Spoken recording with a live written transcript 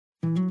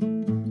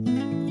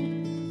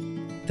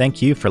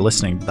Thank you for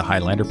listening to the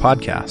Highlander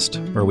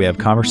Podcast, where we have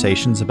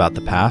conversations about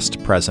the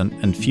past, present,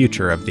 and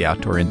future of the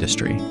outdoor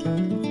industry.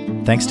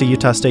 Thanks to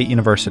Utah State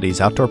University's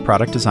Outdoor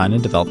Product Design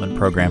and Development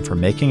program for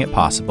making it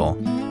possible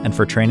and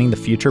for training the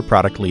future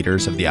product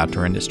leaders of the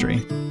outdoor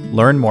industry.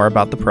 Learn more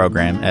about the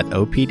program at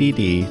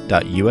opdd.usu.edu.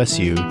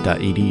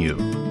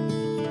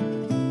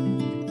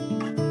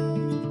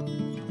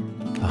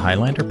 The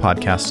Highlander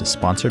Podcast is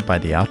sponsored by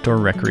the Outdoor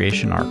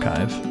Recreation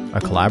Archive, a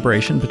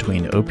collaboration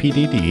between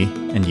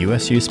OPDD and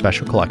USU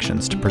Special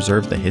Collections to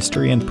preserve the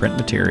history and print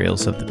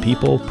materials of the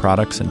people,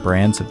 products, and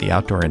brands of the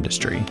outdoor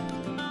industry.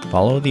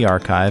 Follow the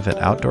archive at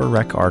Outdoor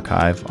Rec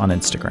Archive on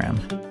Instagram.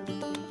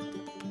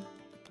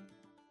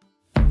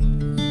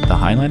 The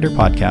Highlander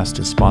Podcast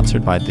is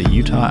sponsored by the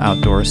Utah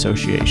Outdoor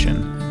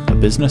Association, a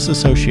business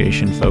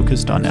association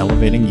focused on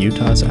elevating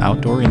Utah's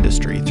outdoor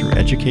industry through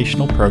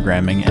educational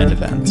programming and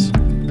events.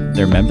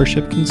 Their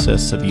membership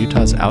consists of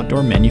Utah's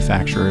outdoor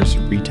manufacturers,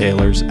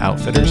 retailers,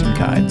 outfitters, and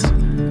guides.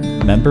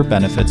 Member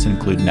benefits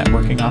include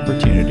networking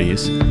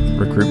opportunities,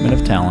 recruitment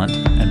of talent,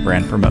 and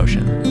brand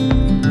promotion.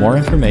 More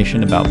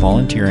information about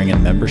volunteering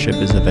and membership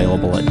is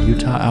available at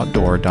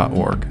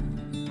utahoutdoor.org.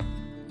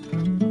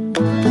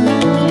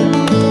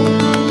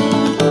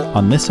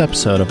 On this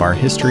episode of our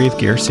History of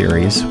Gear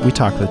series, we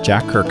talk with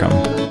Jack Kirkham,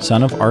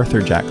 son of Arthur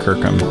Jack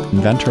Kirkham,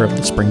 inventor of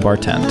the Springbar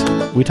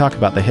tent. We talk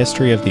about the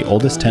history of the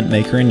oldest tent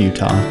maker in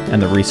Utah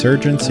and the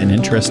resurgence in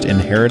interest in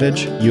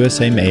heritage,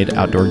 USA-made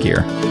outdoor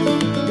gear.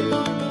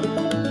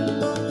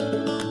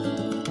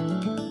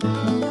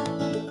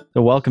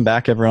 So welcome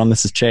back, everyone.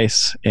 This is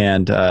Chase,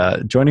 and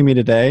joining me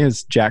today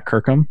is Jack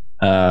Kirkham,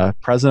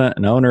 president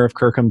and owner of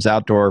Kirkham's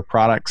Outdoor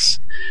Products.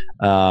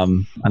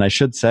 And I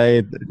should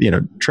say,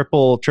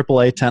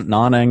 AAA tent and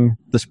awning,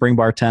 the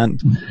Springbar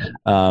tent.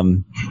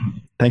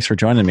 Thanks for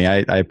joining me.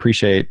 I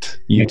appreciate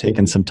you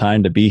taking some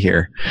time to be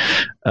here.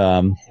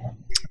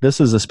 This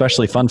is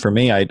especially fun for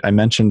me. I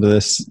mentioned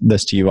this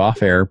to you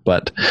off air,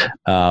 but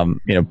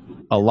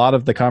a lot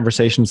of the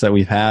conversations that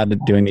we've had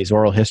doing these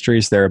oral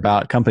histories, they're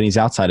about companies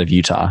outside of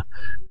Utah.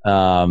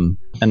 And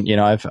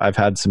I've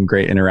had some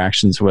great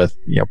interactions with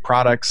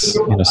products,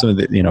 some of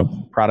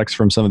the products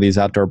from some of these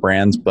outdoor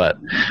brands, but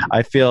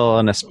I feel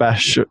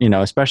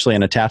especially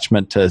an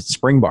attachment to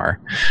Springbar.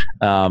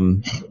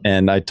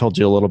 And I told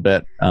you a little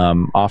bit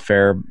off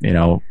air,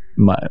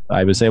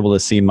 I was able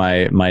to see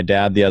my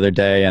dad the other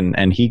day,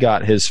 and he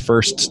got his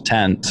first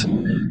tent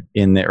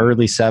in the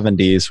early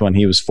 70s when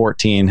he was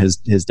 14. His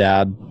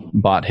dad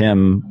bought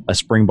him a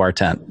Springbar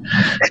tent,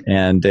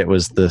 and it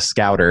was the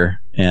Scouter.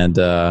 And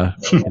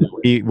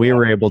we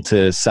were able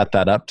to set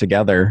that up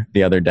together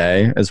the other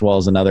day, as well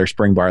as another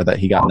Springbar that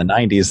he got in the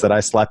 90s that I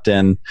slept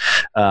in,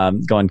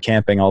 going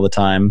camping all the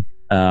time.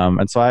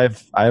 And so I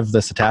have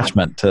this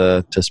attachment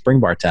to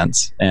Springbar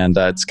tents, and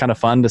it's kind of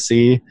fun to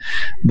see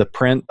the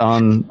print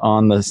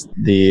on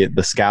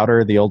the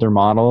Scouter, the older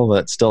model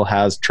that still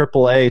has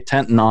AAA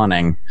tent and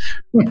awning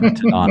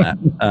printed on it.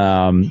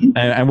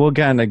 And we'll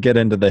kind of get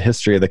into the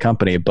history of the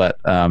company, but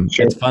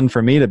sure. It's fun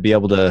for me to be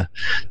able to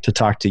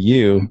talk to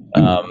you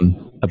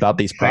about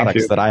these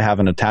products that I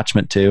have an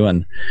attachment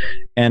to,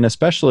 and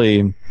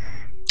especially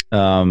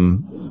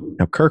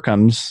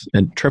Kirkham's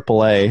and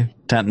AAA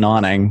tent and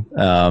awning,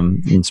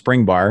 and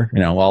Springbar,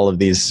 all of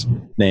these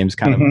names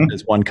kind of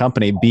as one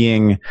company,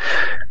 being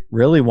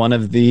really one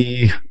of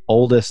the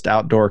oldest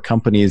outdoor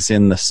companies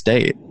in the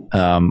state.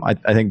 I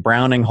think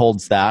Browning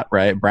holds that,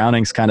 right?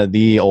 Browning's kind of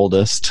the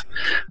oldest.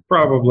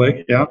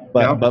 Probably, yeah.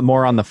 But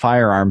more on the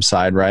firearm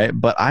side, right?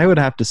 But I would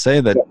have to say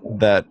that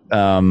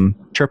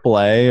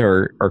AAA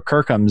or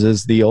Kirkham's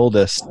is the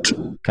oldest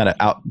kind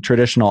of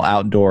traditional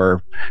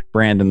outdoor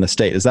brand in the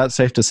state. Is that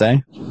safe to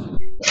say?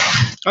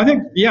 I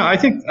think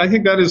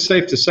that is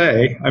safe to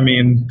say. I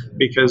mean,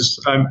 because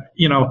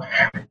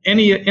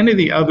any of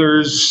the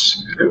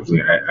others,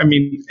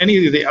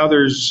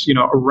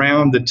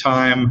 around the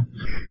time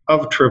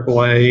of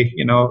AAA,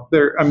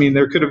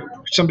 there could have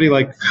somebody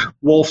like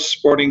Wolf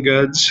Sporting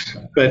Goods,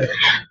 but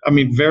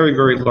very,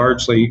 very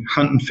largely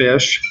hunt and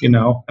fish, and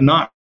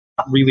not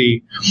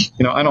really,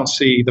 I don't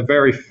see the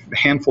very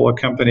handful of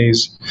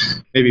companies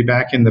maybe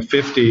back in the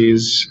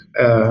 50s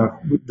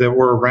that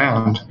were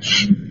around.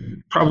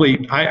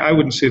 Probably, I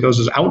wouldn't see those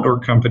as outdoor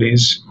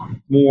companies.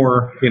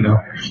 More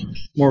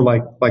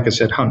like I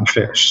said, hunt and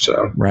fish.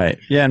 So right,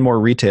 yeah, and more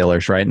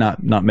retailers, right?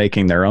 Not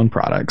making their own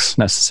products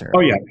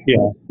necessarily. Oh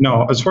yeah.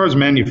 No, as far as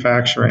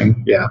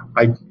manufacturing, yeah,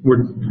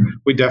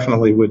 we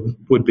definitely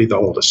would be the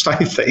oldest, I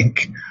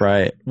think.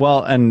 Right.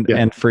 Well,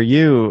 and for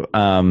you,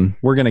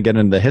 we're going to get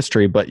into the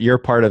history, but you're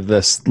part of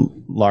this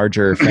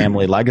larger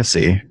family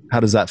legacy. How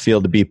does that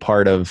feel to be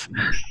part of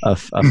a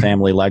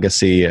family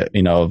legacy,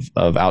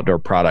 of outdoor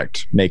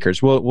product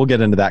makers? We'll get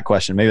into that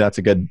question. Maybe that's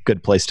a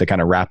good place to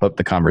kind of wrap up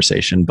the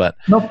conversation. But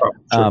no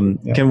problem.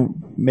 Sure.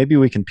 Maybe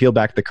we can peel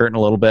back the curtain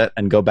a little bit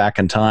and go back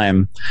in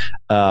time,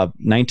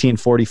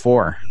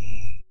 1944.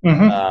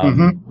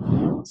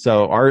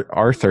 So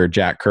Arthur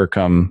Jack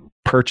Kirkham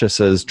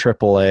purchases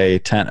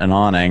AAA tent and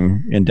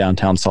awning in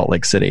downtown Salt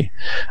Lake City.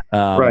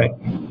 Right.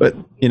 But,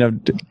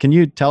 can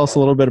you tell us a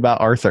little bit about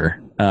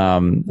Arthur,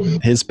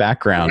 his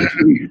background,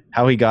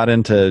 how he got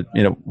into,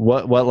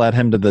 what led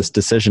him to this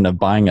decision of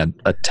buying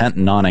a tent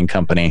and awning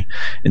company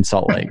in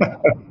Salt Lake?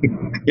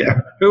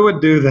 Yeah. Who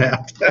would do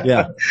that?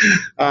 Yeah.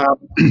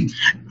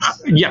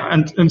 Yeah.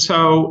 And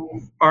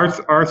so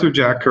Arthur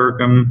Jack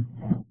Kirkham,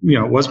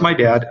 was my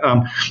dad.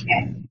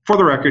 For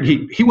the record,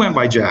 he went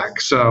by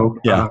Jack. So,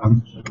 yeah.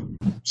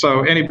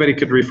 So anybody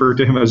could refer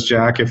to him as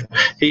Jack. If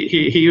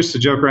he used to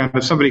joke around,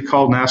 if somebody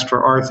called and asked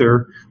for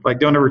Arthur, like,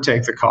 don't ever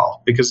take the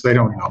call because they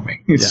don't know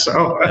me. Yeah.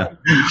 So,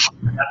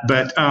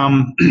 but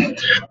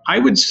I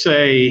would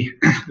say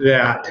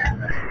that,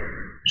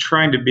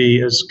 trying to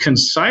be as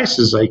concise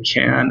as I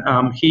can,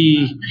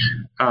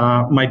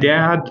 my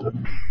dad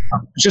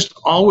just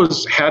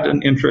always had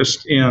an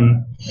interest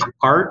in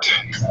art,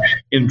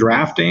 in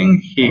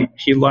drafting.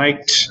 He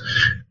liked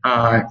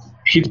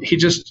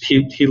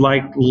he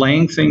liked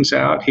laying things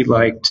out. He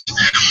liked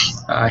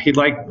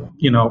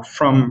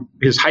from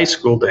his high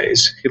school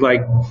days, he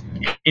liked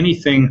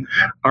anything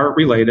art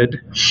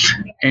related.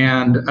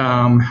 And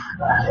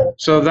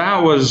so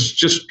that was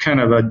just kind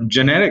of a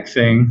genetic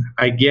thing,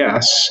 I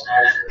guess.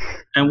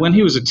 And when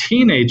he was a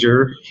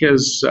teenager,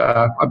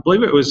 I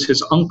believe it was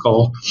his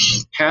uncle,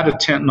 had a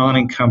tent and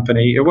awning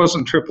company. It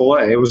wasn't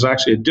AAA. It was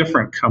actually a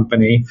different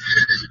company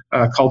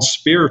called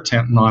Spear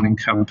Tent and Awning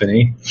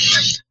Company.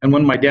 And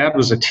when my dad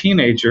was a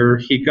teenager,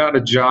 he got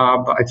a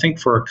job, I think,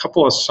 for a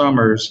couple of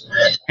summers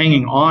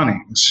hanging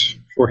awnings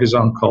for his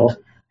uncle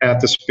at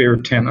the Spear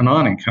Tent and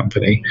Awning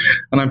Company.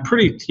 And I'm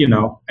pretty,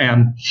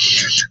 and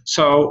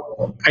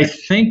so I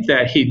think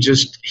that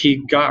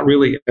he got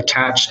really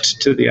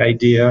attached to the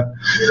idea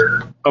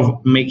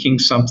of making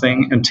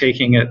something and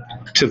taking it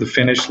to the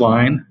finish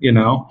line,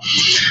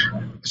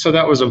 So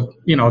that was a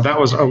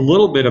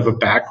little bit of a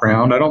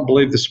background. I don't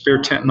believe the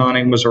Spear Tent and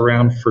Awning was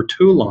around for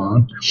too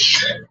long.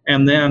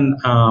 And then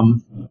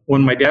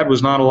when my dad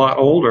was not a lot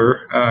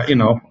older,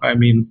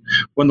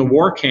 when the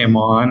war came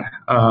on,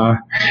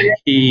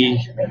 he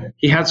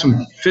had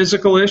some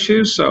physical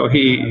issues, so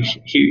he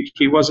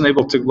wasn't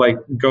able to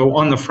go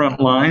on the front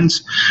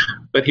lines,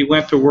 but he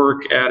went to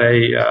work at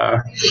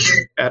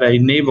a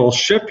naval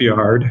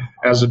shipyard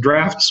as a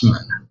draftsman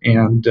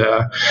and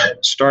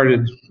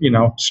started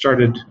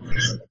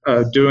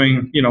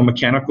doing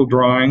mechanical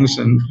drawings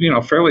and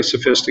fairly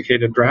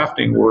sophisticated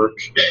drafting work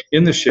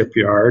in the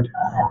shipyard.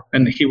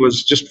 And he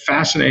was just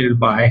fascinated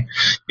by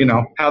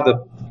how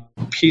the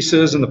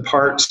pieces and the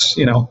parts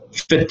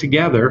fit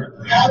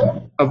together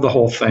of the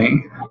whole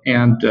thing.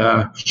 And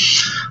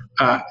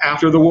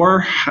after the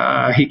war,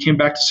 he came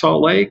back to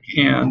Salt Lake,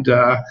 and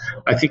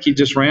I think he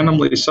just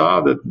randomly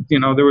saw that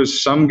there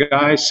was some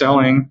guy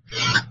selling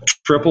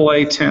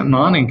AAA tent and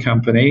awning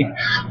company,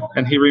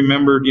 and he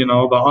remembered the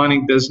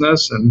awning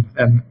business, and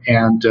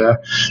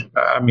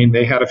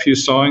they had a few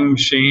sewing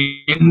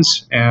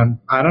machines, and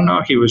I don't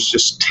know, he was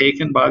just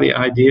taken by the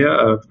idea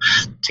of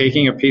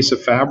taking a piece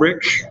of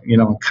fabric,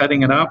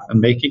 cutting it up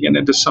and making it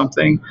into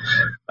something,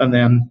 and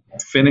then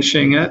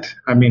finishing it.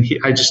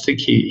 I just think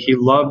he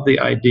loved the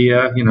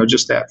idea,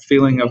 just that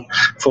feeling of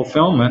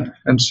fulfillment.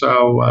 And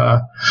so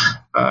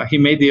he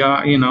made the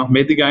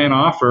guy an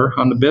offer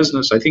on the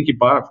business. I think he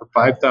bought it for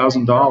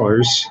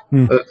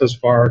 $5,000, as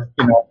far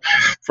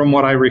from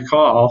what I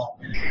recall.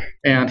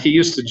 And he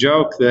used to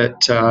joke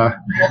that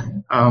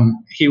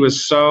he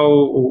was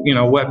so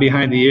wet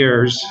behind the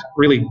ears,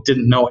 really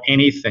didn't know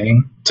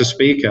anything to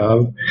speak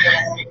of.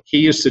 He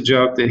used to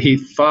joke that he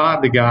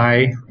thought the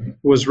guy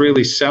was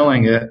really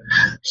selling it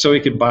so he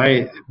could buy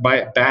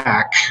it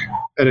back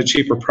at a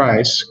cheaper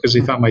price, because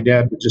he thought my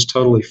dad would just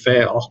totally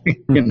fail,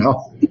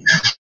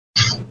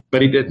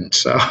 But he didn't.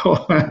 So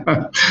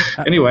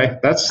anyway,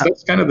 that's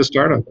kind of the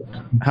start of it.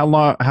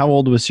 How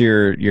old was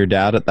your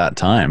dad at that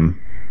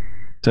time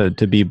to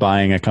be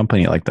buying a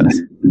company like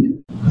this?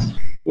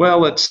 Well,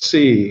 let's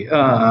see.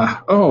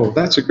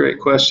 That's a great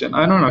question.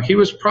 I don't know. He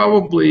was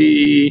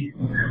probably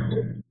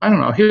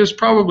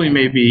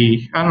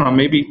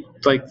maybe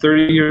like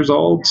 30 years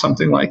old,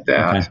 something like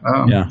that.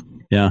 Okay.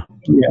 Yeah.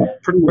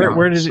 Pretty young.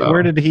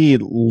 Where did he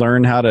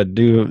learn how to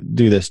do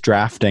this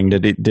drafting?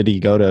 Did he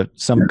go to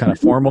some kind of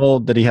formal?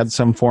 Did he have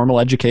some formal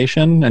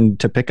education and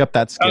to pick up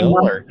that skill?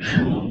 Or?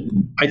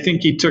 I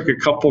think he took a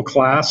couple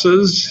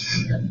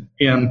classes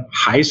in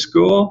high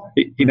school.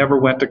 He never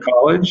went to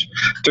college.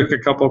 Took a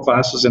couple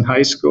classes in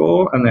high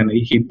school, and then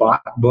he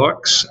bought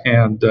books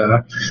and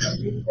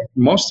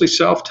mostly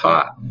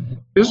self-taught.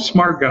 He was a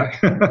smart guy.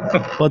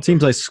 Well, it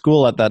seems like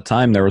school at that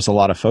time, there was a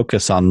lot of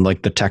focus on the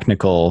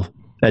technical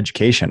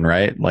education,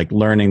 right? Like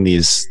learning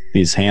these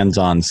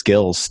hands-on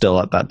skills still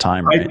at that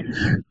time, right?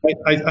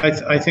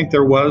 I think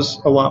there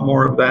was a lot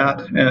more of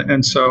that,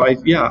 and so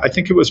I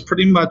think it was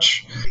pretty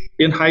much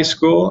in high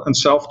school and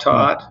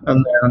self-taught,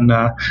 and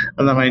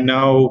then I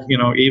know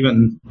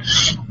even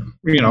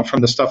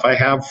from the stuff I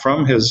have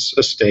from his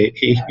estate,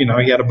 he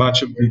had a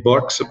bunch of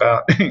books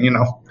about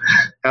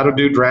how to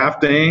do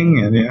drafting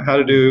and how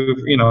to do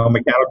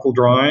mechanical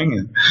drawing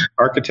and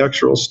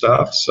architectural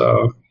stuff.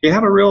 So he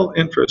had a real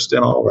interest in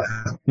all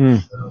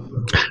that.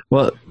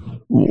 Well,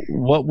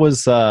 what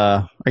was,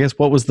 I guess,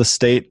 what was the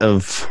state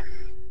of,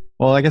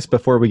 well, I guess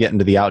before we get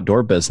into the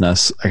outdoor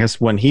business, I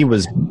guess when he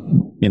was,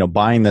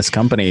 buying this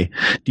company,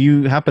 do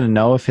you happen to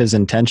know if his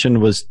intention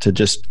was to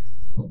just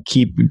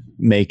keep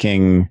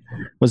making,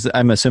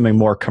 I'm assuming,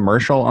 more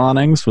commercial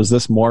awnings? Was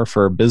this more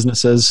for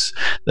businesses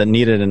that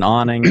needed an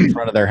awning in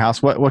front of their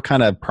house? What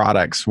kind of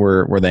products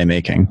were they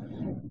making?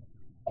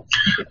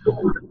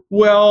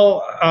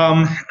 Well,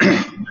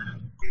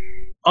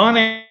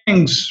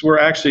 awnings were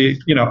actually,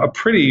 a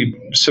pretty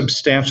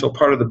substantial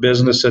part of the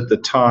business at the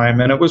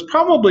time, and it was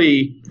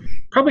probably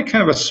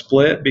kind of a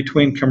split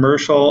between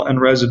commercial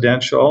and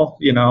residential,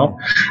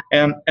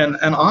 and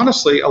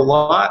honestly, a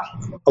lot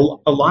of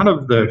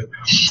the,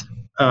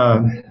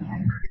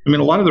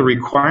 a lot of the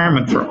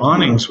requirement for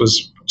awnings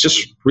was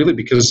just really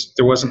because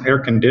there wasn't air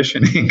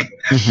conditioning,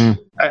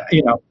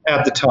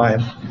 at the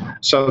time.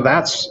 So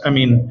that's,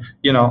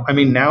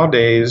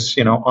 nowadays,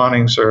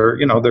 awnings are,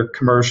 they're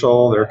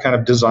commercial, they're kind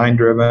of design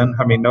driven.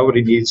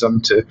 Nobody needs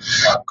them to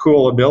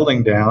cool a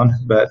building down,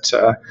 but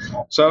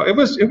so it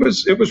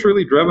was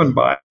really driven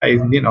by,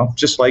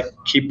 just like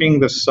keeping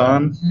the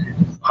sun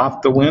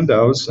off the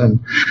windows. And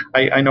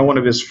I know one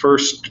of his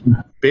first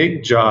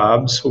big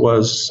jobs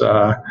was,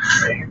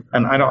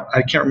 and I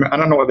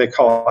don't know what they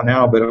call it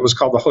now, but it was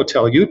called the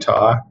Hotel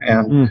Utah,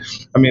 and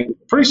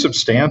pretty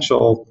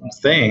substantial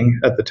thing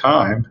at the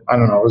time. I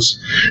don't know,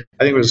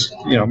 I think it was,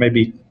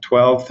 maybe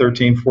 12,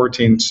 13,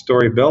 14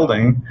 story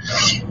building.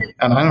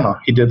 And I don't know,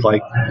 he did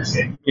like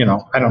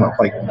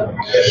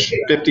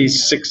 50,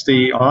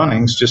 60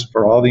 awnings just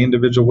for all the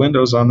individual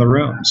windows on the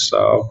rooms.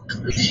 So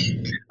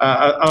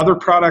other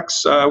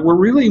products were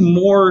really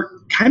more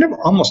kind of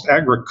almost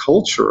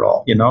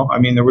agricultural,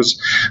 there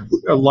was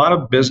a lot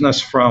of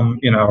business from,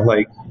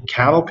 like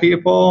cattle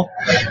people,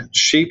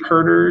 sheep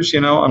herders,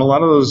 and a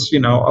lot of those,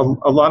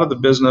 a lot of the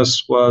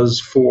business was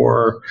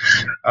for,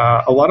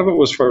 a lot of it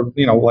was for,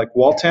 like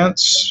wall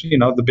tents,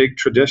 the big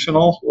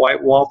traditional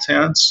white wall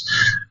tents,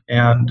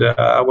 and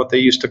what they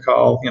used to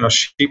call,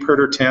 sheep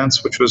herder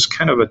tents, which was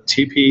kind of a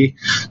teepee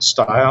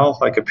style,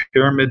 like a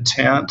pyramid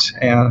tent,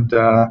 and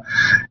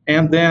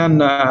then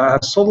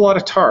sold a lot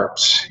of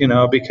tarps,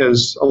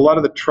 because a lot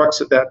of the trucks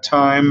at that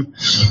time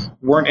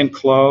weren't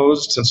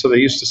enclosed, and so they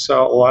used to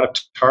sell a lot of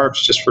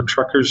tarps just for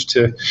truckers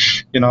to,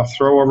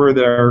 throw over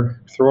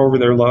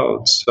their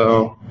loads.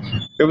 So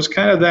it was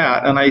kind of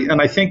that, and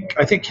I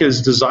think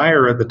his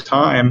desire at the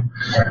time,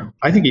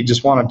 I think he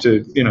just wanted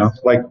to,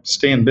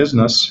 stay in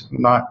business,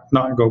 not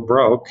go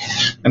broke,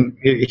 and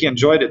he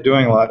enjoyed it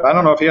doing a lot. I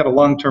don't know if he had a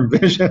long-term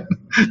vision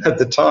at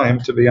the time,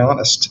 to be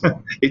honest.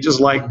 He just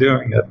liked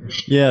doing it.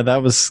 Yeah,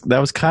 that was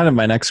kind of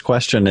my next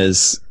question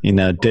is,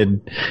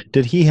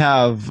 did he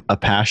have a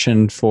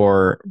passion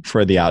for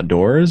the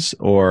outdoors,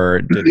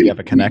 or did he have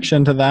a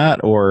connection to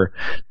that, or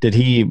did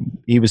he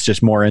was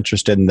just more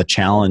interested in the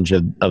challenge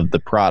of the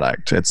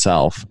product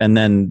itself, and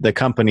then the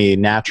company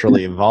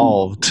naturally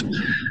evolved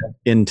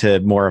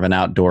into more of an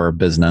outdoor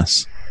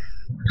business?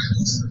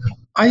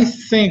 I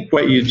think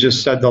what you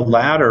just said, the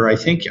latter. I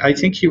think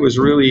he was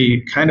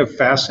really kind of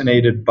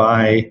fascinated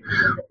by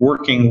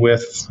working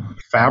with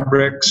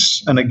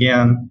fabrics, and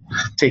again,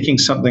 taking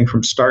something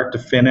from start to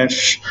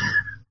finish,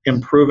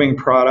 improving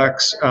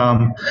products.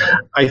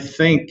 I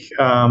think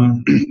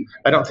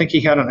I don't think he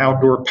had an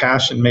outdoor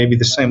passion maybe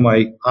the same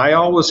way I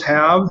always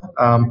have,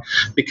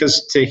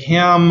 because to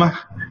him,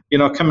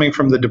 coming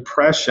from the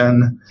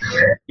Depression,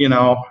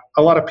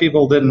 a lot of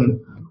people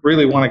didn't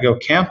really want to go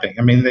camping.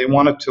 They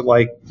wanted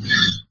to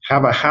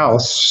have a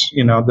house,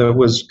 that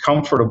was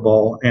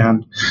comfortable,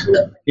 and,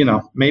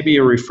 maybe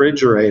a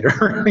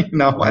refrigerator,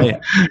 Right.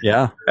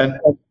 Yeah.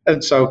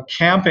 And so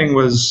camping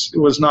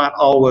was not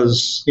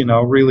always,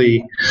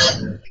 really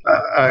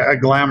a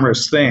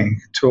glamorous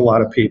thing to a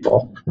lot of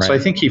people. Right. So I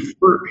think he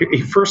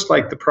first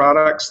liked the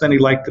products, then he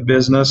liked the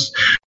business.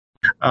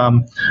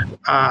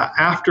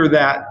 After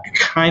that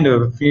kind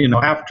of,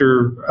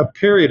 after a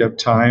period of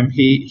time,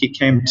 he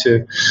came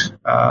to,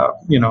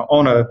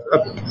 own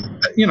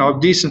a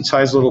decent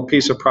sized little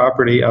piece of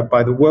property up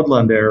by the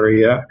Woodland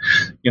area,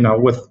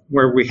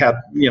 where we had,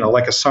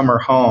 like a summer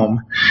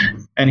home,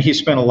 and he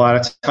spent a lot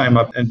of time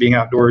up and being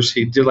outdoors.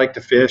 He did like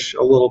to fish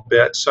a little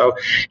bit, so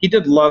he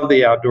did love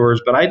the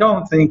outdoors, but I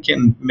don't think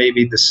in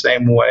maybe the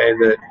same way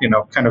that,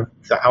 kind of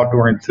the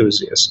outdoor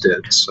enthusiasts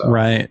did. So.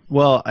 Right.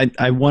 Well,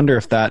 I wonder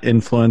if that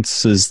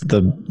influences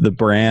the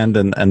brand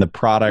and the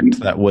product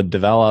that would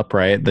develop,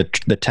 right?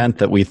 The tent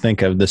that we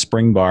think of, the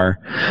Spring Bar,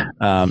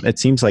 it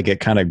seems like it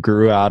kind of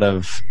grew out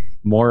of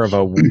more of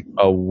a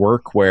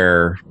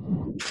workwear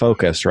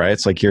focus, right?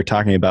 It's like you're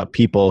talking about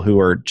people who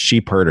are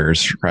sheep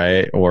herders,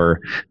 right? Or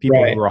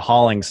people who are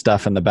hauling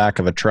stuff in the back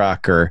of a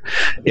truck, or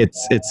it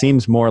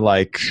seems more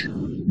like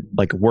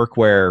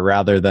workwear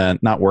rather than,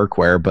 not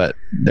workwear, but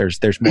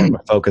there's more of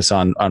a focus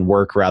on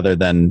work rather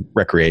than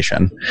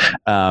recreation,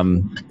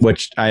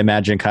 which I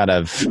imagine kind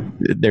of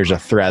there's a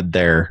thread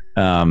there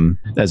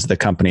as the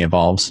company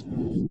evolves.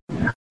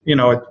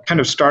 it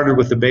kind of started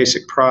with the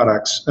basic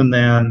products, and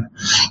then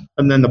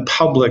the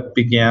public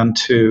began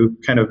to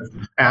kind of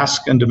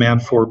ask and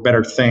demand for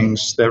better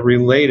things that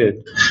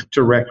related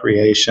to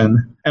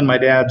recreation. And my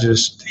dad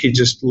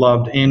just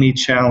loved any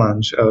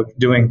challenge of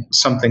doing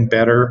something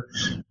better,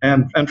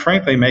 and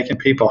frankly making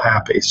people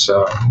happy.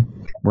 So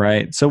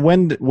right. So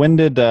when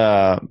did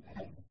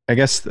I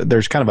guess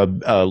there's kind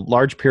of a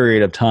large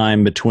period of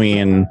time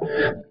between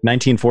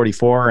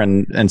 1944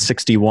 and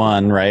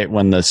 61, right,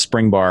 when the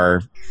spring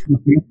bar,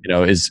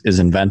 is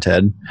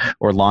invented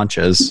or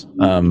launches.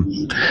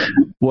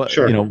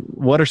 Sure.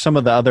 What are some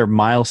of the other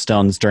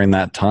milestones during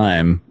that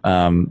time?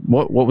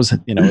 What was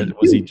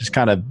was he just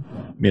kind of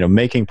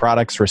making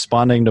products,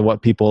 responding to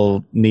what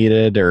people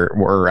needed or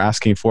were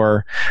asking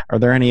for? Are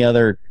there any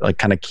other like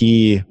kind of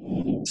key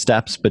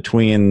steps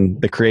between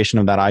the creation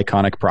of that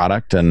iconic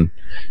product and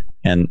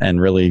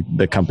really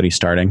the company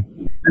starting?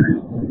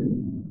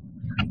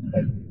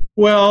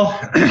 Well,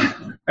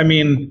 I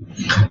mean,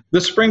 the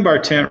spring bar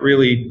tent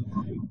really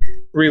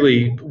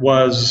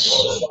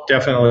was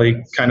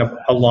definitely kind of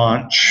a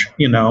launch.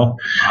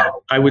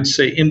 I would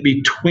say in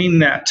between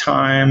that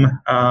time,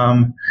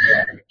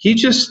 he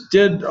just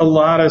did a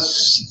lot of,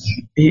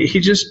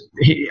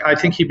 I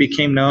think he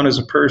became known as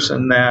a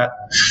person that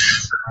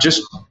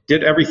just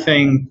did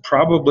everything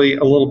probably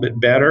a little bit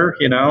better,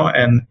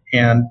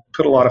 and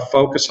put a lot of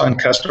focus on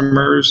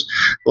customers,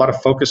 a lot of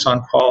focus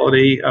on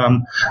quality.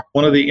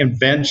 One of the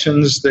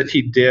inventions that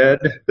he did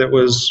that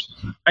was,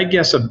 I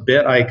guess, a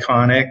bit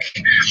iconic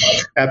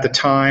at the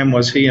time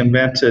was he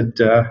invented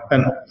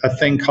a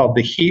thing called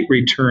the heat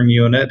return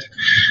unit,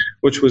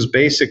 which was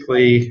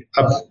basically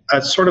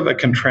a sort of a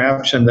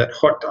contraption that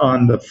hooked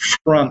on the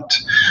front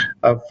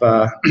of,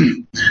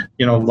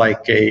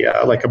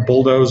 like a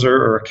bulldozer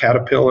or a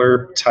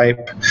Caterpillar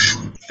type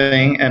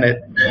thing, and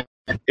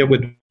it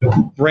would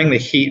bring the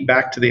heat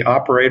back to the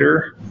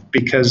operator,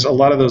 because a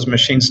lot of those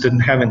machines didn't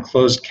have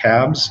enclosed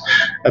cabs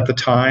at the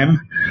time.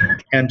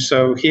 And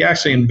so he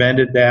actually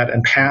invented that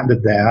and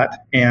patented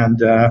that, and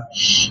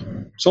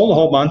sold a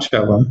whole bunch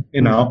of them,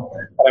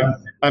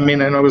 I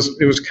mean, and it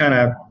was kind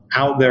of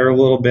out there a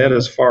little bit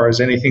as far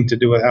as anything to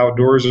do with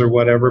outdoors or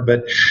whatever,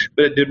 but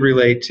it did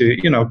relate to,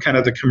 kind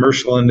of the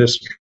commercial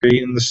industry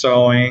and the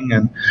sewing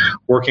and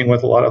working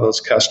with a lot of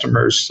those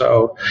customers.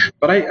 So,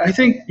 but I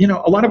think,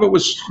 a lot of it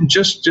was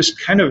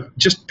just kind of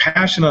just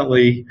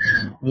passionately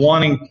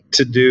wanting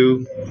to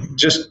do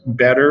just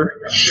better.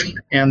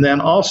 And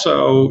then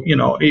also,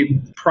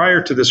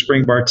 prior to the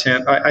spring bar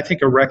tent, I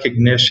think a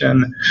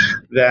recognition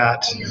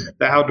that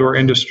the outdoor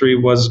industry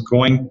was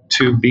going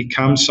to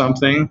become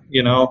something,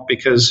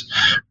 because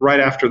right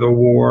after the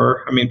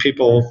war, I mean,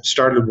 people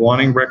started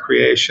wanting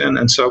recreation.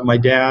 And so my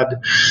dad,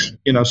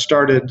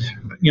 started,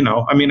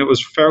 I mean, it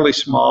was fairly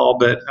small,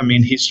 but I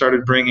mean, he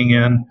started bringing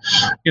in,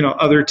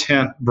 other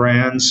tent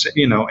brands,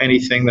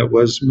 anything that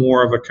was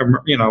more of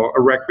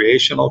a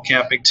recreational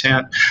camping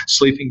tent,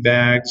 sleeping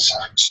bags,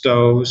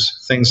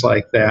 stoves, things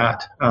like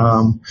that.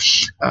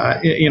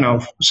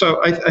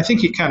 So I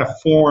think he kind of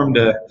formed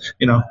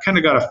kind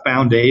of got a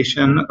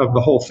foundation of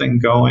the whole thing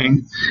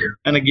going.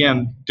 And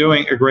again,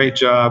 doing a great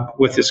job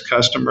with his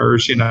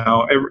customers,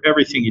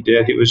 everything he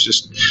did, he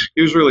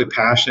was really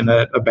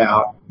passionate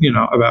about,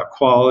 about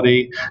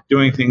quality,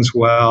 doing things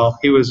well.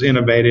 He was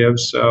innovative.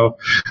 So,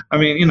 I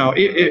mean,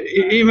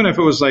 even if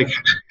it was like,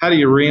 how do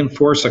you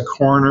reinforce a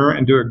corner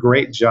and do a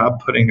great job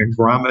putting a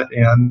grommet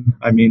in?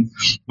 I mean,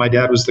 my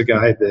dad was the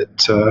guy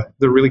that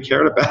really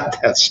cared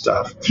about that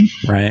stuff.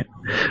 Right.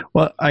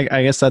 Well,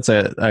 I guess that's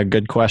a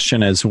good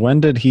question, is when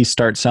did he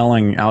start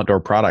selling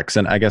outdoor products?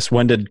 And I guess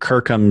when did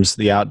Kirkham's,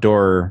 the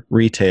outdoor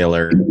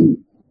retailer,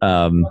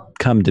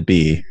 come to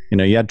be?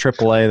 You had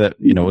AAA that,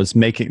 was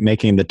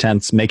making the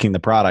tents, making the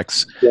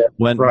products. Yeah,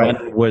 when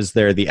was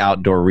there the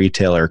outdoor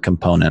retailer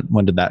component?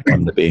 When did that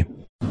come to be?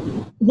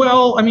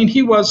 Well, I mean,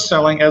 he was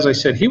selling, as I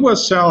said,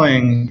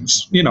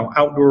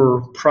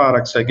 outdoor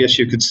products, I guess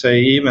you could say,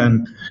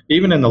 even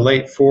in the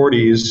late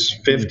 40s,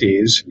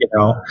 50s,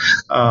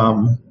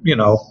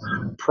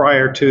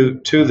 prior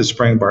to the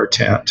spring bar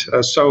tent.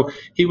 So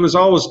he was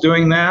always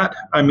doing that.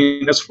 I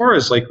mean, as far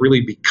as like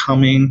really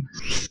becoming,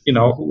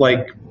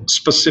 like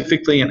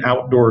specifically an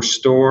outdoor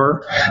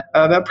store,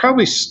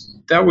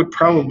 that would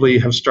probably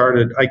have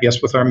started, I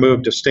guess, with our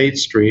move to State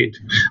Street,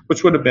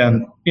 which would have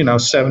been,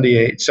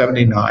 78,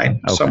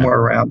 79, okay, somewhere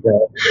around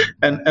there.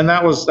 And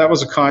that was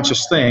a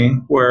conscious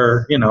thing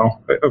where,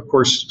 of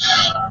course,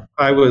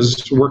 I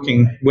was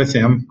working with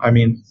him. I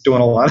mean,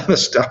 doing a lot of the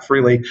stuff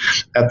really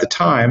at the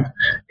time.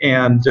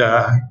 And,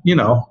 I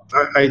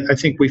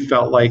think we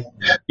felt like,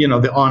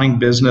 the awning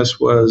business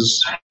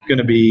was going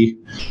to be,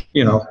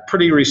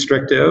 pretty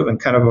restrictive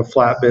and kind of a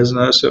flat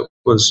business. It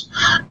was,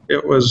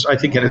 I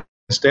think, in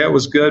it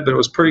was good, but it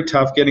was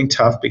getting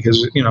tough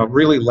because,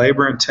 really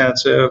labor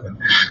intensive and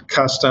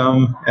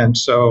custom. And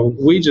so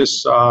we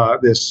just saw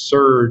this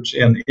surge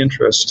in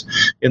interest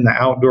in the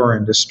outdoor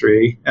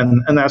industry.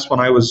 And that's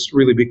when I was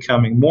really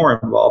becoming more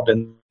involved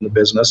in the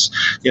business,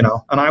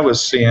 and I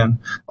was seeing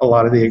a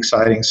lot of the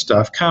exciting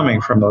stuff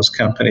coming from those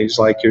companies,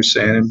 like you're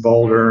saying, in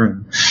Boulder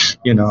and,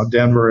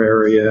 Denver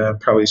area,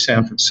 probably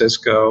San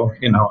Francisco.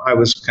 I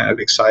was kind of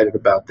excited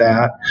about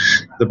that,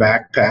 the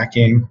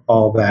backpacking,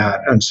 all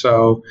that. And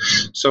so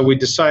we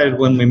decided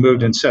when we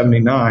moved in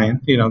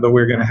 79, that we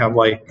were going to have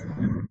like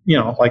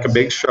a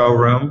big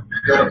showroom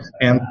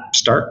and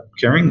start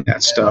carrying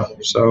that stuff.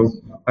 So,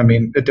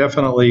 it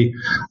definitely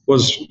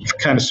was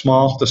kind of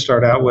small to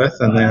start out with,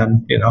 and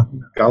then,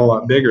 got a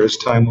lot bigger as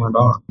time went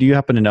on. Do you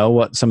happen to know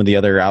what some of the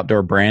other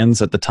outdoor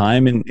brands at the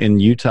time in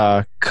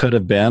Utah could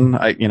have been?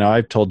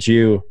 I've told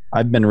you,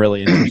 I've been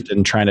really interested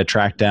in trying to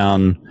track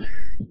down,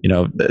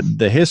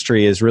 the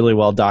history is really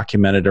well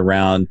documented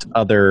around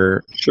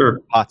other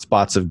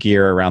hotspots of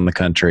gear around the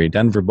country: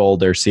 Denver,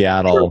 Boulder,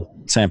 Seattle,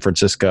 San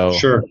Francisco.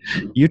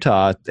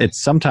 Utah,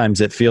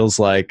 sometimes it feels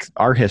like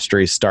our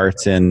history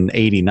starts in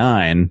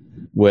 '89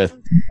 with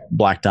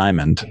Black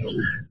Diamond,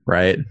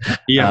 right?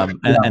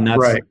 And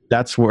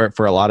that's where,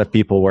 for a lot of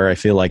people, where I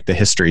feel like the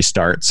history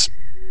starts.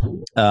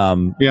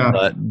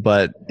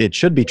 But it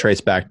should be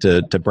traced back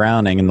to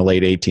Browning in the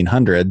late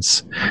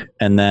 1800s,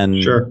 and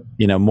then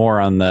more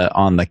on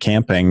the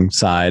camping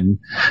side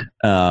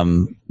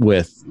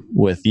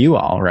with you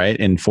all, right,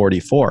 in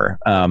 44.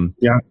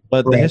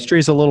 But the history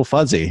is a little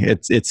fuzzy.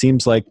 It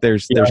seems like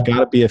there's got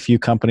to be a few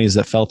companies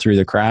that fell through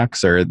the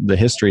cracks, or the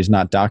history is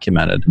not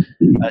documented.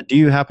 Do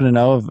you happen to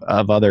know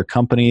of other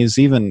companies,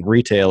 even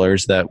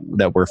retailers that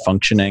were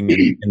functioning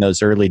in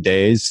those early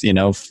days, in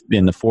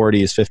the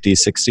 40s,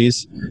 50s,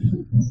 60s?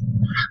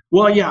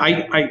 Well, yeah,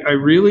 I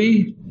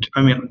really,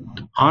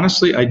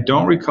 honestly, I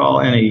don't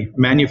recall any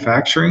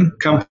manufacturing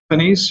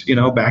companies,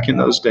 back in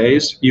those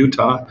days,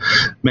 Utah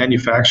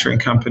manufacturing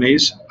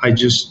companies. I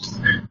just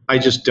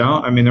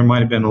don't. There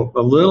might have been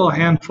a little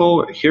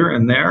handful here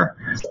and there,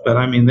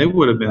 but they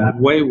would have been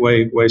way,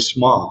 way, way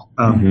small.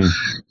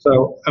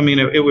 So,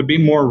 it would be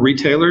more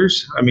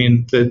retailers.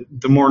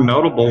 The more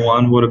notable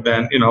one would have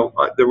been,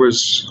 there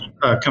was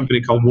a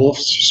company called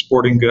Wolf's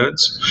Sporting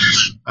Goods,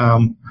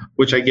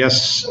 which I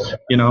guess,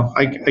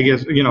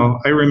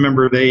 I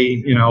remember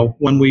they,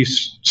 when we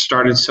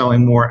started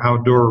selling more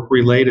outdoor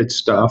related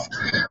stuff,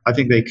 I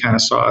think they kind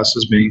of saw us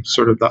as being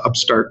sort of the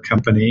upstart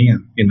company,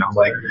 and,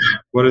 like,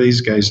 what are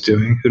these guys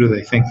doing? Who do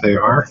they think they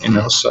are?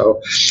 So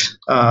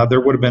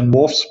there would have been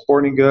Wolf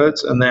Sporting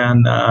Goods, and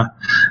then,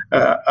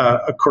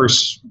 of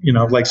course,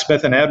 like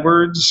Smith &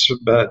 Edwards,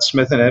 but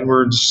Smith &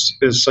 Edwards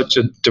is such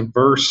a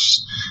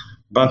diverse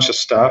bunch of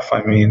stuff.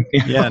 And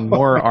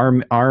more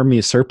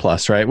army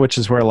surplus, right? Which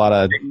is where a lot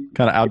of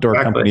kind of outdoor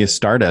companies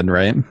started,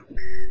 right?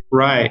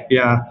 Right.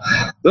 Yeah.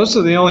 Those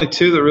are the only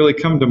two that really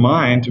come to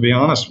mind, to be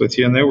honest with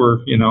you. And they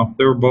were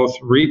both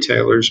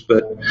retailers,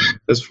 but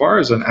as far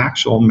as an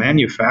actual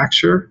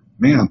manufacturer,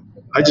 man,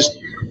 I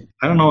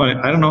don't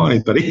know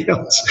anybody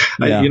else.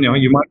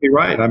 You might be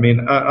right.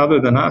 Other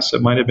than us,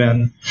 it might have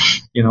been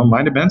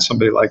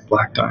somebody like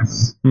Black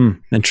Diamond.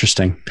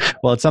 Interesting.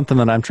 Well, it's something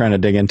that I'm trying to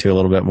dig into a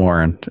little bit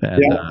more, and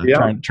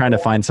trying to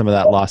find some of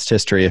that lost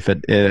history if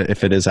it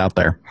is out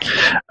there.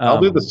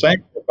 I'll do the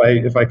same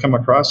if I come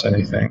across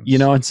anything.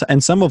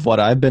 And some of what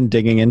I've been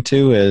digging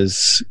into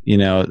is,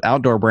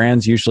 outdoor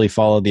brands usually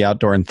follow the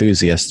outdoor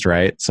enthusiasts,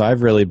 right? So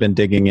I've really been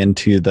digging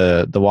into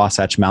the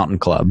Wasatch Mountain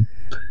Club,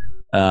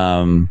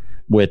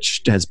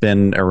 which has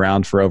been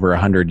around for over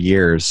 100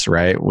 years,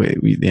 right?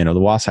 The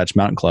Wasatch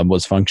Mountain Club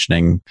was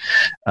functioning,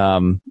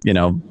 really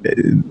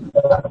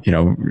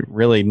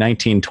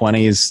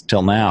 1920s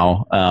till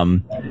now.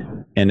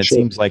 And it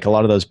seems like a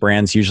lot of those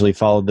brands usually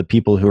follow the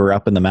people who are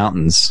up in the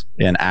mountains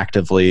and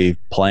actively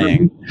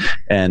playing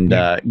and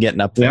getting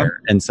up there.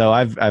 And so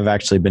I've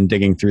actually been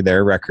digging through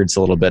their records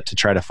a little bit to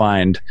try to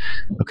find,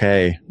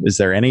 okay, is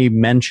there any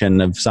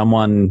mention of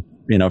someone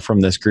from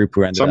this group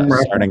who ended up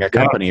starting a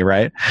company,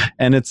 right?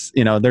 And it's,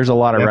 there's a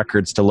lot of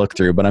records to look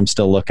through, but I'm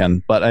still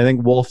looking. But I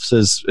think Wolf's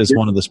is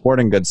one of the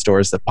sporting goods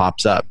stores that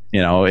pops up,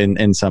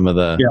 in some of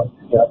the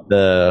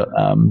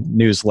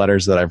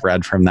newsletters that I've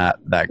read from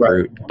that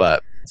group.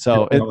 But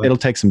so it'll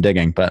take some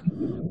digging, but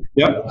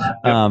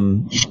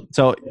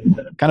so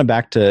kind of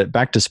back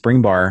to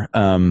Spring Bar.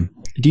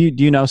 Do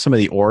you know some of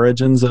the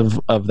origins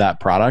of that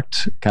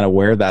product, kind of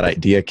where that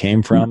idea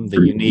came from, the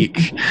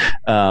unique,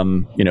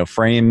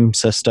 frame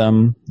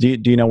system? Do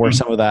you know where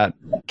some of that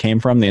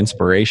came from, the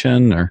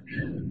inspiration, or?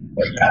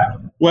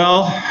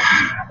 Well,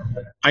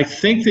 I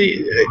think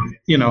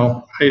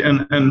and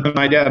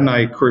my dad and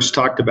I, of course,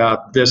 talked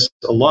about this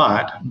a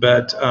lot,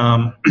 but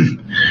I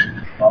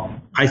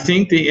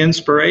think the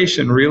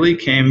inspiration really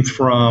came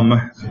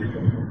from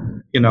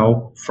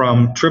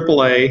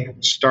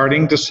AAA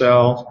starting to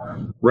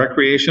sell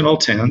recreational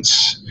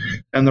tents,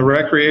 and the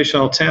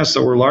recreational tents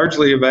that were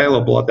largely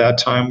available at that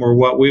time were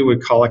what we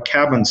would call a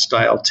cabin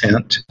style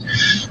tent,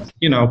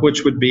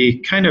 which would be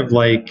kind of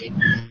like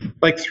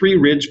 3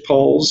 ridge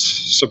poles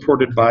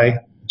supported by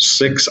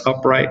 6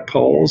 upright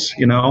poles,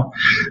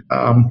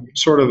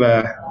 sort of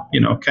a,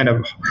 kind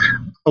of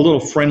a little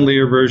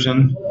friendlier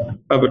version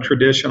of a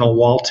traditional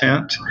wall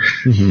tent.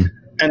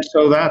 And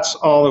so that's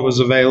all that was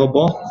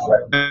available.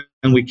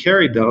 And we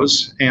carried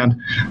those. And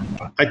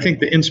I think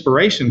the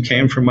inspiration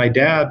came from my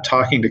dad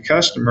talking to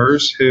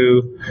customers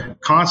who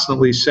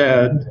constantly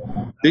said,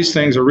 these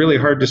things are really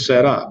hard to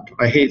set up.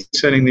 I hate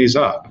setting these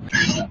up.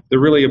 They're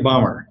really a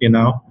bummer,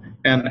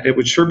 and it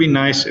would sure be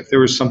nice if there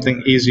was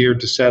something easier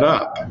to set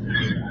up.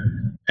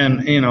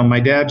 And, my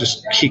dad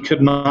he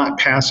could not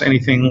pass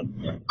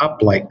anything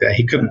up like that.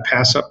 He couldn't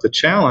pass up the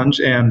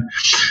challenge. And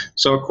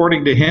so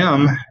according to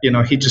him,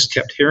 he just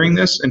kept hearing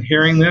this.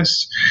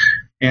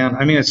 And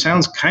I mean, it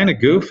sounds kind of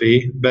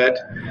goofy, but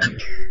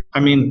I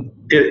mean,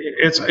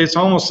 it's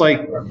almost like,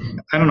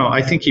 I don't know,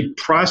 I think he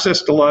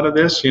processed a lot of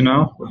this,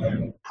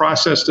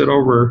 processed it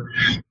over,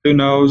 who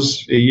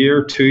knows, a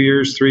year, 2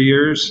 years, 3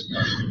 years.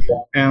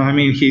 And I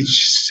mean, he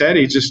said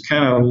he just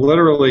kind of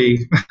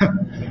literally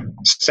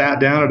sat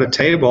down at a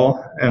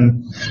table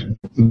and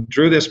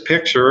drew this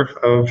picture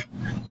of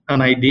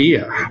an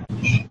idea.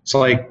 It's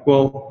like,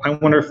 well, I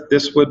wonder if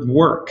this would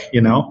work,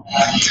 And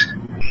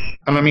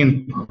I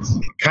mean,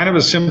 kind of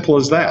as simple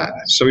as that.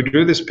 So he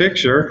drew this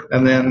picture,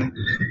 and then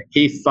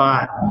he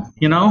thought,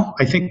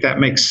 I think that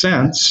makes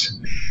sense.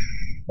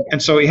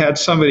 And so he had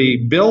somebody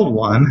build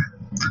one.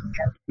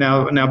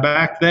 Now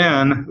back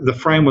then, the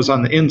frame was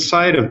on the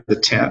inside of the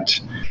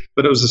tent,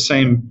 but it was the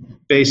same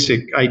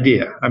basic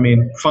idea. I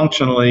mean,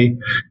 functionally,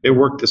 it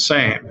worked the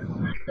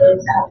same.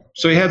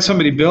 So he had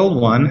somebody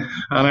build one,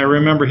 and I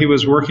remember he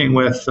was working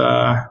with,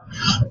 a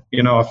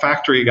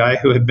factory guy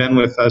who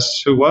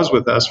was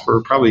with us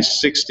for probably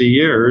 60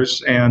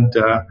 years, and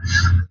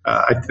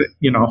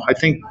I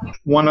think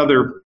one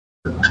other,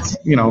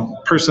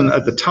 person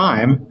at the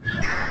time.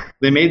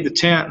 They made the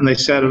tent and they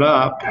set it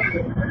up,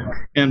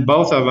 and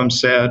both of them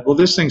said, well,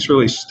 this thing's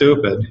really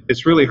stupid.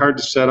 It's really hard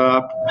to set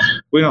up.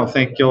 We don't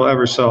think you'll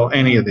ever sell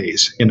any of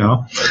these,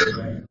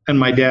 And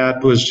my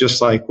dad was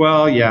just like,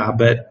 well, yeah,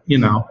 but,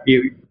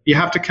 you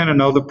have to kind of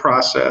know the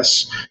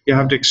process. You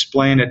have to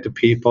explain it to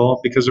people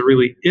because it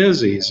really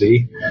is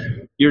easy.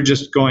 You're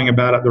just going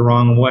about it the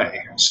wrong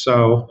way.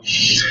 So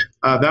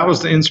that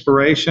was the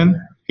inspiration.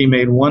 He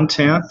made one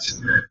tent,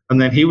 and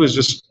then he was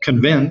just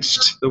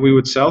convinced that we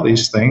would sell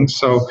these things.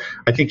 So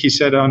I think he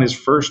said on his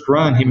first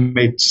run, he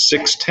made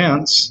 6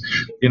 tents.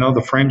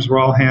 The frames were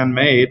all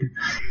handmade.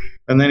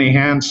 And then he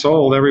hand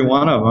sold every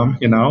one of them,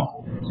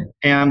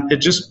 and it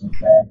just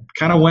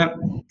kind of went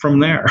from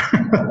there.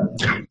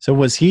 So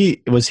was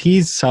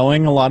he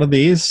selling a lot of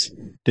these?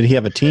 Did he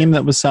have a team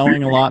that was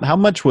selling a lot? How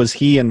much was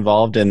he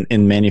involved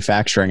in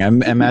manufacturing? I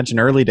imagine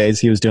early days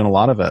he was doing a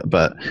lot of it,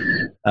 but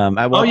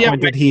at what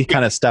point did he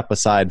kind of step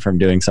aside from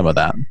doing some of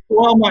that?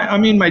 Well,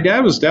 my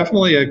dad was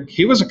definitely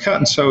he was a cut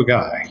and sew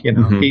guy.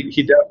 Mm-hmm.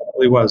 He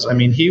definitely was. I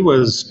mean,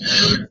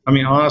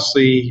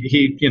 honestly,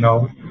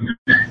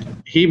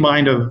 he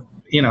might have.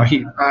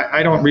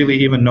 I don't really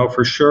even know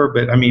for sure,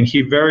 but I mean,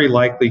 he very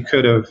likely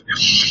could have,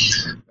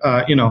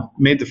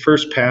 made the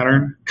first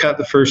pattern, cut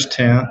the first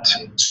tent,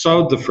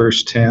 sewed the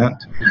first tent,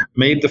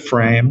 made the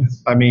frame.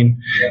 I mean,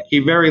 he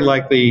very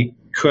likely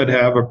could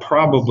have or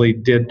probably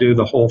did do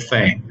the whole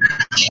thing.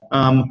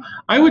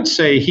 I would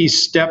say he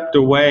stepped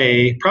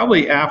away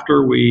probably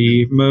after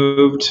we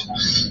moved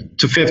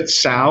to Fifth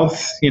South,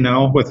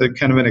 with a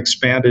kind of an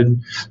expanded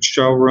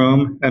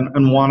showroom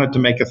and wanted to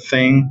make a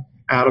thing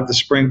out of the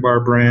Spring Bar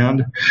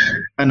brand.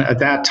 And at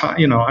that time,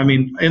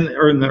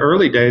 in the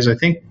early days, I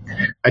think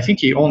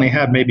he only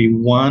had maybe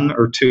 1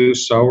 or 2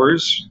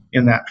 sewers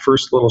in that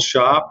first little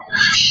shop.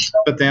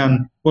 But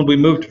then when we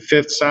moved to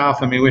Fifth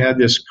South, we had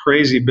this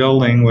crazy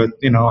building with,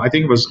 I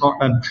think it was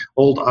an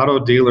old auto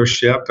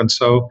dealership. And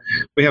so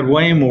we had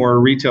way more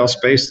retail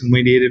space than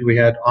we needed. We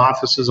had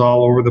offices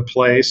all over the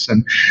place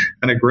and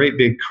a great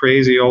big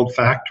crazy old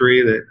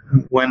factory that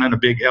went in a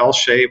big L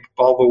shape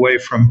all the way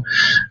from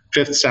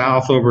Fifth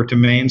South over to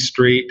Main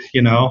Street,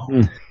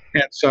 And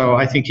so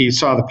I think he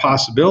saw the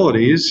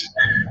possibilities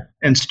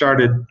and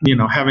started,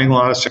 having a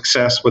lot of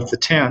success with the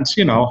tents,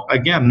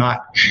 again,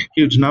 not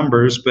huge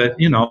numbers, but,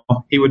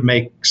 he would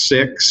make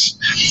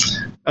 6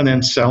 and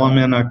then sell them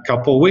in a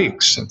couple of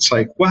weeks. It's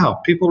like, wow,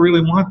 people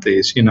really want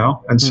these,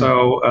 And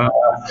so,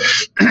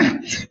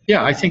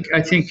 I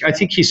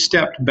think he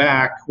stepped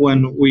back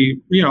when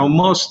we,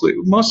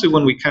 mostly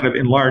when we kind of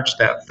enlarged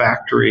that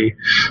factory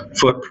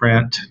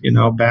footprint,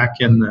 back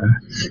in the,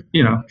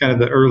 kind of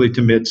the early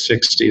to mid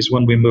 60s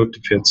when we moved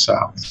to Fifth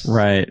South.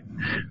 Right.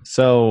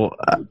 So,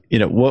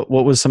 what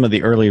was some of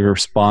the early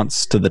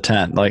response to the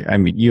tent? Like,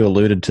 you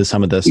alluded to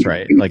some of this,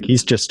 right? Like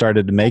he's just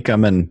started to make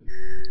them, and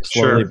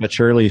slowly but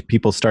surely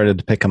people started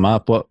to pick them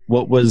up. What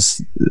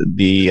was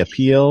the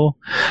appeal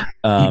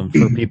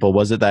for people?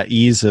 Was it that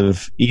ease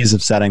of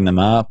setting them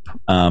up?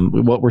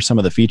 What were some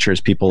of the features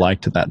people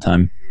liked at that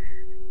time?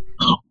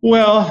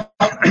 Well,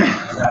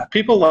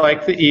 people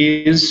like the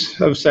ease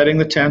of setting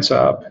the tents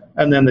up,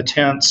 and then the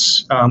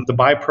tents, the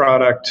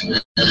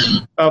byproduct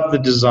of the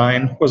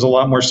design was a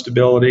lot more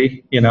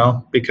stability,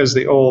 because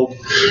the old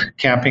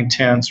camping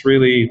tents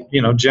really,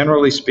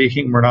 generally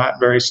speaking, were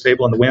not very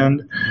stable in the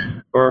wind.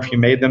 or if you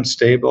made them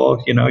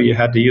stable, you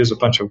had to use a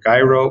bunch of guy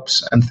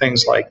ropes and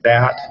things like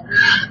that.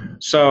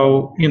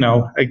 So,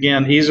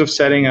 again, ease of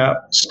setting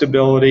up,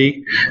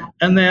 stability.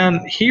 And then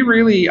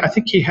I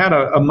think he had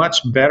a much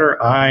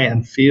better eye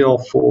and feel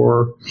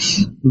for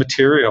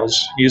materials,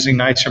 using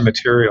nicer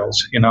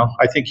materials.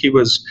 I think he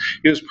was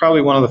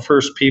probably one of the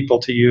first people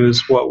to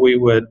use what we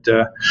would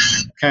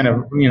kind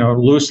of,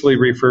 loosely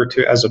refer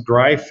to as a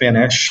dry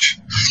finish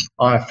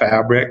on a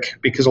fabric,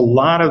 because a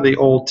lot of the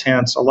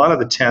tents,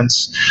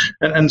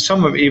 and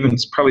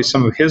probably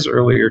some of his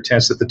earlier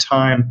tents at the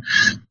time,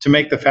 to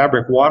make the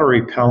fabric water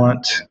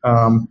repellent,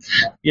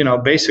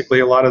 basically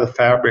a lot of the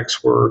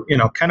fabrics were,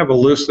 kind of a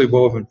loosely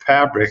woven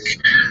fabric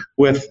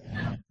with,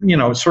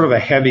 sort of a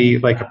heavy,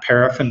 like a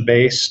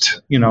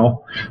paraffin-based,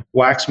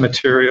 wax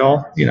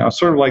material,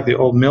 sort of like the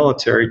old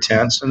military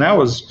tents. And that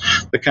was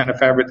the kind of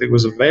fabric that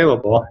was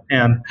available.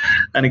 And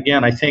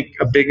again, I think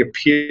a big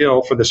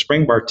appeal for the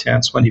Springbar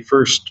tents when he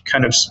first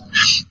kind of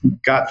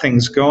got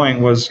things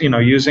going was,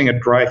 using a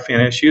dry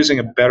finish, using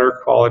a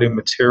better quality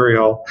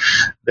material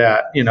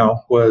that,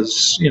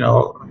 was,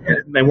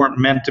 they weren't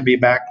meant to be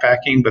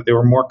backpacking, but they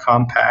were more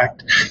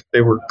compact.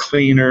 They were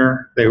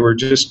cleaner. They were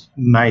just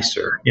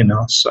nicer,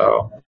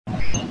 so.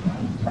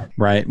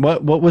 Right.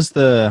 What was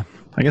the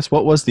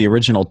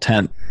original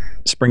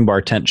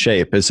Springbar tent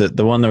shape? Is it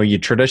the one that you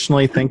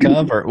traditionally think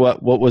of, or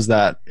what was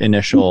that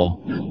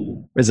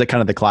initial? Is it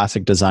kind of the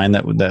classic design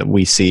that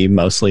we see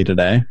mostly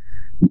today?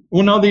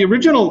 Well, no, the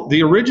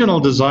original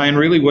design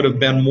really would have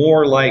been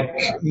more like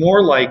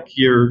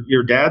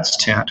your dad's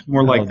tent,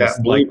 more like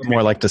that blue,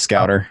 more like the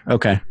Scouter.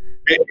 Okay.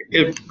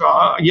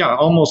 Yeah,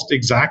 almost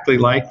exactly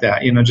like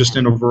that. Just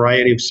in a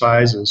variety of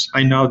sizes.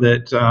 I know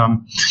that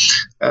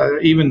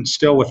even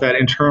still with that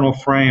internal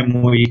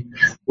frame,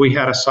 we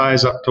had a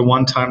size up to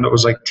one time that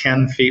was like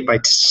 10 feet by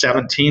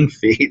 17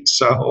 feet.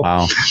 So.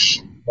 Wow.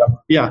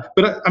 Yeah,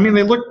 but I mean,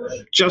 they look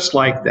just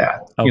like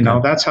that. Okay.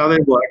 That's how they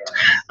looked.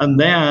 And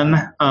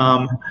then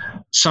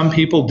some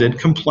people did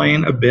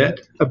complain a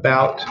bit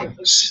about,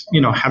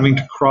 having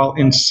to crawl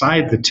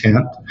inside the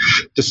tent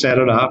to set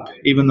it up.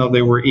 Even though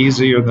they were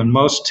easier than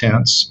most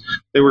tents,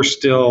 they were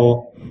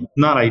still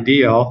not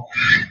ideal.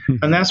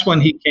 And that's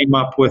when he came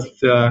up with,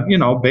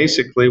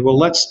 basically, well,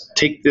 let's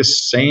take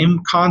this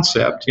same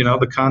concept,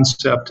 the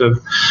concept of,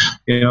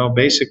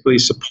 basically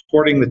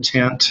supporting the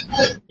tent,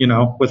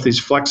 with these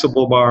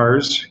flexible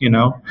bars,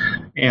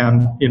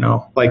 and,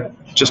 like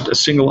just a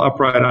single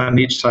upright on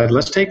each side.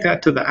 Let's take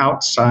that to the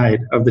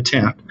outside of the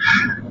tent.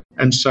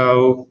 And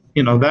so,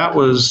 that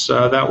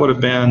would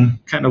have been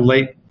kind of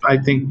late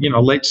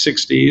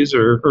 60s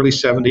or early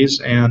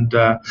 70s.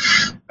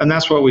 And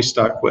that's what we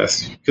stuck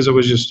with, because it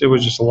was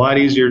just a lot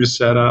easier to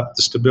set up.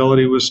 The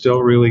stability was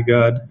still really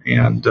good.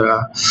 And,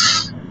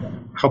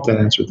 hope that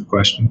answered the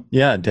question.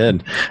 Yeah, it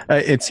did.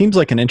 It seems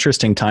like an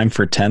interesting time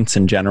for tents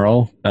in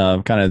general,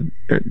 kind of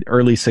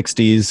early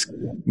 60s,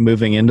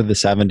 moving into the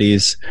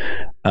 70s,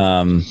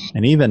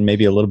 and even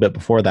maybe a little bit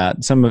before that.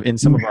 In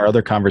some of our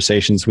other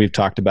conversations, we've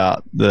talked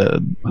about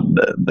the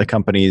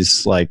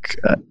companies like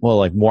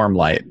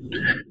Warmlight,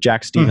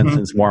 Jack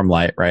Stevenson's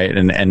Warmlight, right?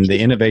 And the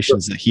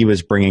innovations that he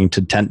was bringing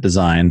to tent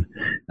design,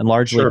 and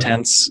largely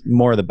tents,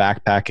 more of the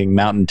backpacking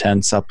mountain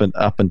tents up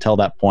until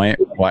that point,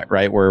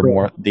 right? Were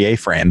more the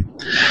A-frame.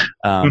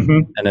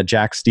 And a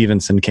Jack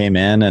Stevenson came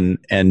in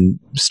and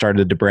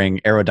started to bring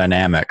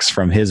aerodynamics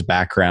from his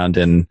background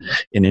in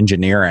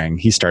engineering.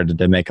 He started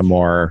to make a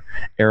more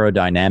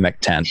aerodynamic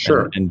tent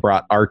and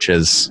brought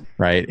arches,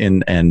 right,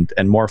 and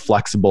more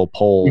flexible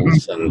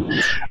poles and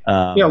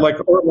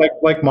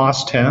like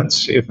Moss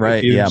tents,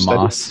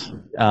 Moss.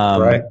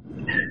 Right.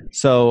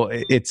 So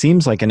it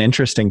seems like an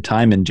interesting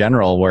time in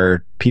general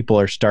where people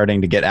are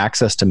starting to get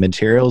access to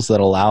materials that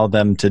allow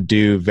them to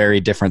do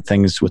very different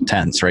things with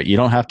tents, right? You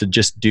don't have to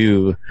just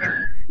do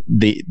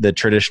the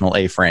traditional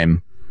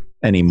A-frame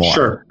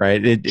anymore,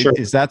 right?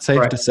 Is that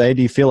safe to say?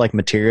 Do you feel like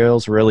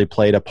materials really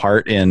played a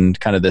part in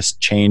kind of this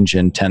change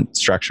in tent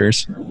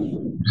structures?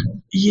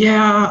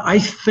 Yeah, I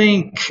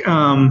think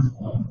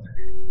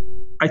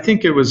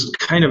it was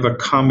kind of a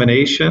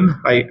combination.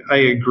 I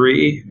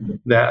agree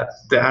that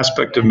the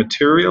aspect of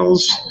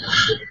materials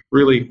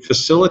really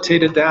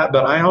facilitated that,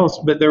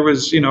 but there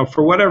was,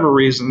 for whatever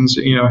reasons,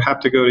 have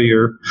to go to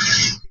your,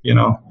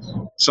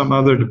 some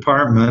other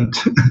department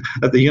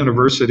at the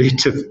university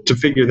to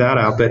figure that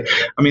out. But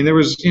I mean, there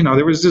was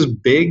this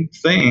big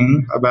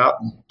thing about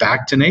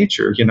back to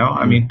nature,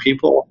 I mean,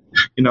 people,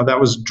 that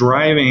was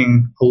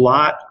driving a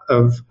lot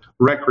of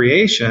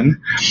recreation.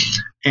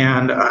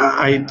 And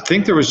I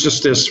think there was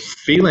just this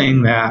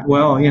feeling that,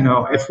 well,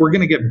 if we're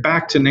going to get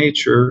back to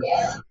nature,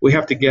 we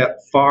have to get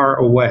far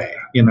away,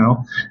 and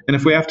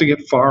if we have to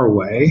get far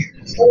away,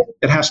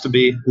 it has to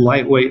be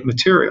lightweight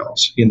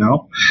materials,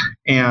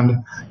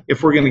 and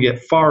if we're going to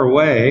get far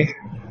away,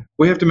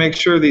 we have to make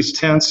sure these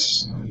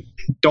tents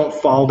don't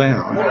fall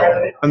down,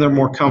 and they're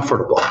more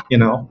comfortable,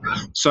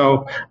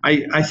 So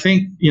I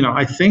think,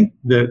 I think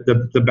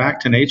the back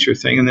to nature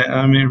thing, and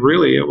I mean,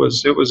 really, it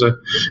was a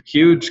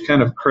huge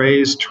kind of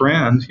craze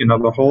trend,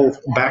 the whole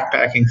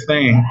backpacking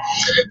thing.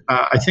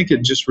 I think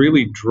it just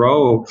really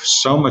drove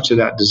so much of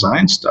that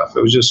design stuff.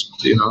 It was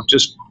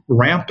just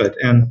rampant,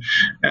 and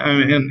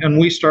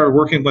we started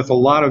working with a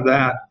lot of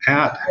that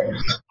at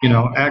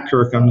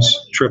Kirkham's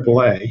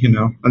AAA,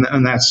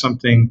 and that's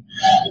something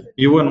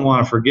you wouldn't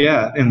want to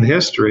forget in the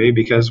history,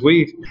 because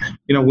we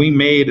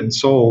made and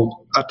sold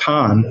a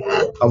ton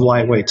of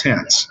lightweight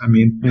tents. I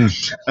mean,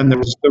 and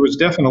there was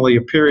definitely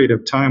a period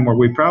of time where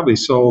we probably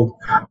sold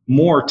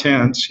more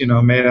tents,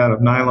 made out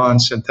of nylon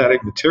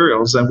synthetic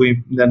materials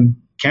than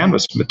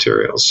canvas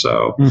materials.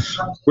 So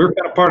we're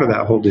kind of part of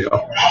that whole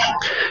deal.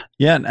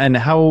 Yeah. And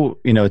how,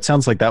 it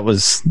sounds like there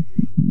was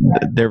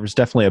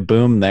definitely a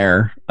boom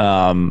there.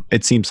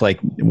 It seems like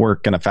we're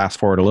going to fast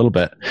forward a little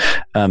bit.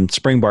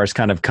 Springbar's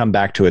kind of come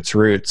back to its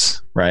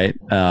roots, right?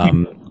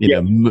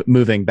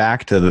 Moving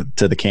back to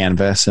the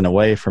canvas and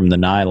away from the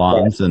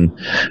nylons. Right.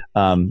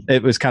 And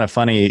it was kind of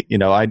funny,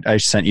 I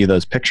sent you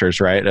those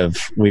pictures, right?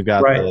 We've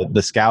got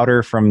the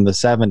Scouter from the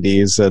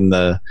 70s and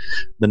the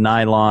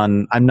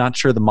nylon. I'm not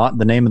sure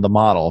the name of the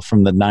model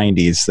from the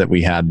 90s that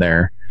we had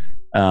there.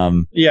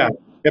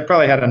 It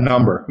probably had a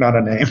number, not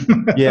a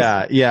name.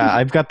 Yeah.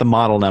 I've got the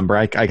model number.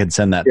 I could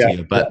send that to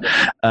you. But,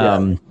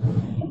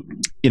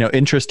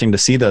 interesting to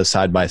see those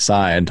side by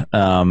side.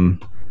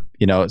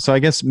 So I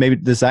guess maybe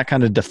does that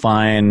kind of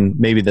define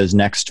maybe those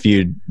next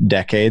few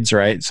decades,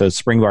 right? So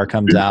Springbar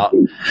comes out,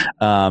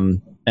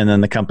 and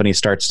then the company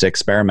starts to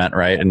experiment,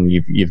 right? And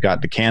you've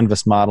got the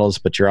canvas models,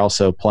 but you're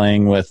also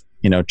playing with,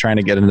 trying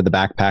to get into the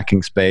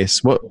backpacking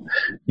space. What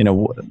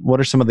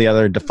are some of the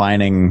other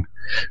defining,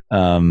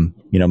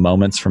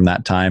 moments from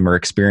that time or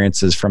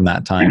experiences from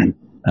that time?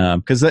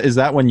 Because is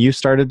that when you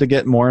started to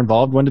get more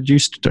involved? When did you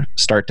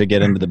start to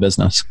get into the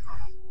business?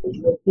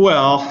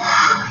 Well,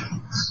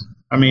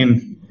 I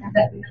mean,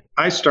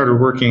 I started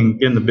working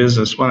in the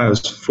business when I was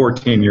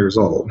 14 years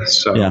old.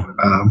 So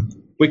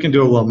we can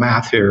do a little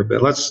math here,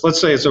 but let's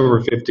say it's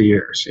over 50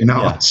 years.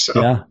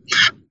 So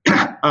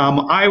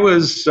I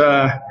was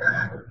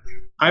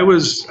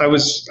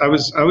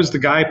the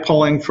guy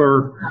pulling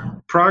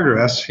for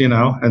progress,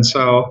 and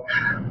so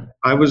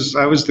I was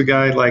the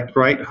guy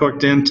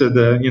hooked into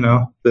the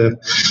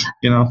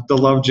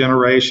love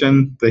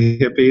generation, the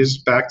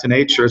hippies, back to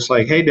nature. It's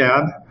like, hey,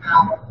 Dad,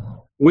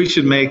 we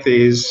should make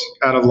these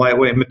out of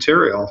lightweight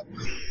material.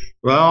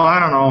 Well, I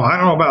don't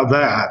know about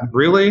that.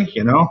 Really?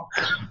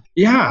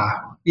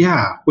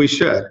 Yeah, we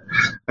should.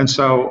 And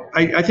so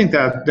I think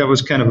that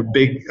was kind of a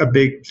big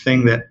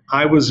thing that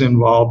I was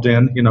involved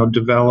in,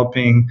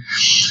 developing,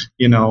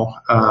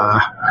 not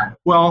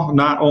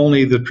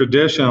only the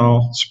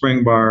traditional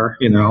Springbar,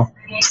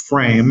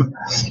 frame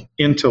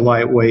into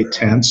lightweight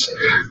tents,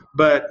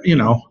 but,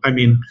 I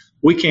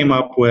came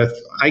up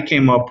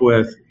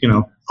with,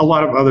 a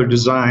lot of other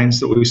designs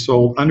that we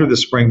sold under the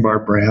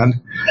Springbar brand.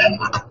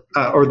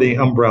 Or the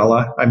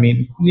umbrella. I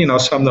mean,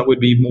 some that would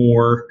be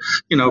more,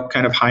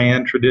 kind of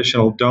high-end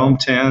traditional dome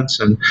tents,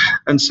 and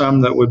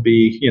some that would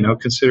be,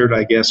 considered,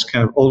 I guess,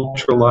 kind of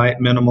ultralight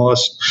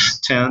minimalist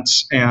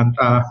tents. And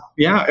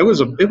it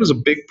was a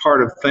big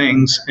part of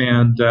things,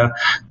 and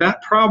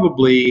that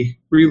probably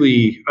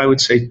really, I would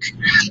say,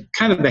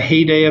 kind of the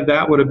heyday of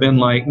that would have been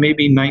like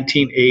maybe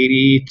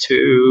 1980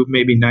 to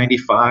maybe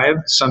 95,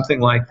 something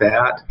like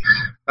that.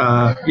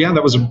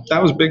 That was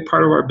a big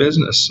part of our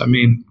business. I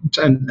mean,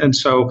 and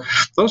so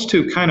those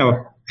two kind of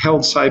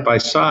held side by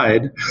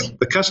side.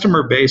 The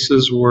customer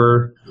bases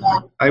were,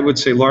 I would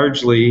say,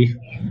 largely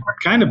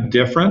kind of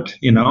different,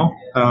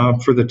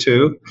 for the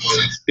two,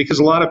 because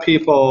a lot of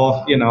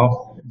people,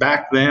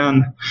 back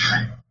then,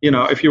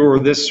 if you were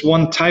this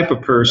one type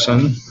of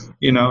person,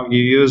 you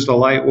used a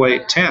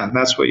lightweight tent.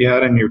 That's what you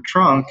had in your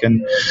trunk,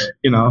 and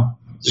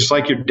just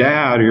like your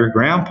dad or your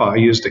grandpa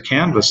used a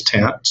canvas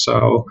tent.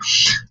 So,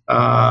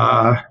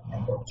 I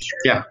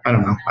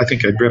don't know. I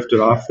think I drifted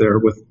off there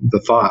with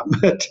the thought.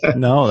 But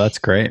no, that's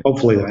great.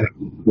 Hopefully that.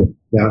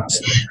 Yeah.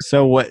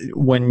 So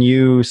when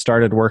you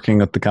started working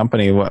with the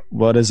company,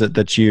 what is it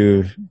that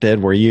you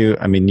did? You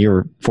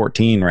were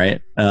 14,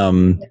 right?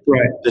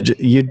 Right.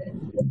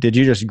 Did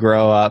you just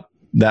grow up?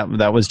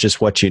 That was just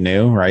what you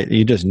knew, right?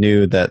 You just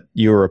knew that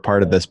you were a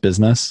part of this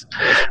business.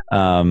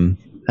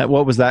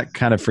 What was that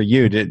kind of for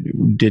you?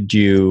 Did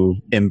you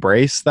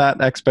embrace that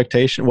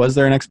expectation? Was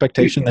there an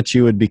expectation that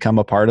you would become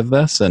a part of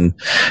this and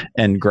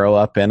grow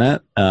up in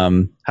it?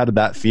 How did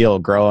that feel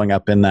growing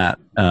up in that,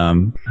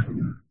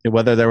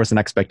 whether there was an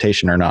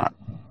expectation or not?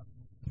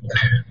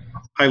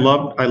 I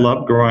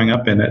loved growing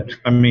up in it.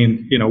 I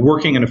mean,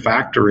 working in a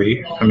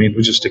factory, it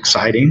was just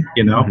exciting,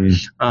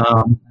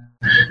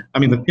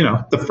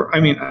 Mm-hmm.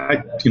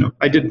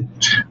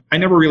 I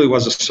never really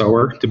was a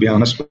sewer, to be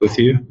honest with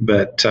you,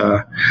 but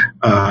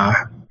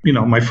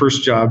my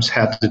first jobs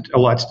had a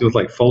lot to do with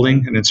like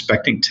folding and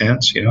inspecting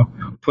tents,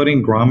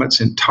 putting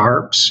grommets in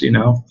tarps,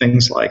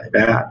 things like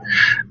that.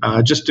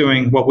 Just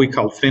doing what we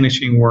call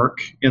finishing work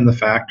in the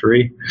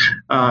factory.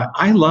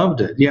 I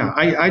loved it. Yeah,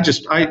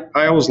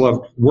 I always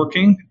loved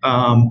working.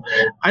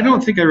 I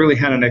don't think I really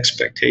had an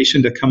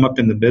expectation to come up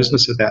in the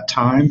business at that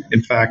time.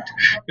 In fact,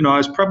 I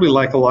was probably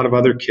like a lot of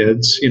other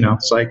kids.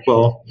 It's like,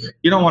 well,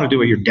 you don't want to do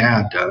what your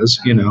dad does,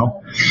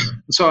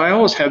 So I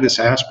always had this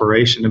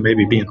aspiration to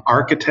maybe be an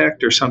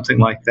architect or something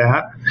like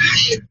that.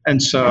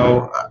 And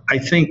so I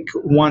think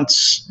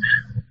once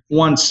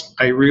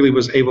I really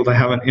was able to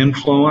have an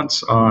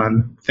influence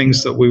on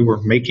things that we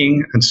were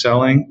making and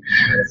selling,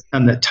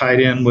 and that tied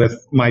in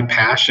with my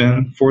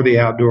passion for the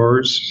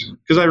outdoors,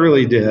 because I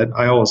really did.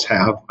 I always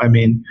have. I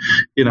remember,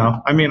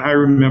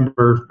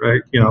 I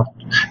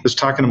was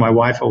talking to my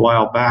wife a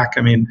while back.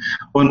 When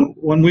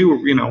we were,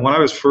 when I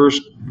was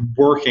first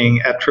working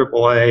at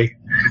AAA,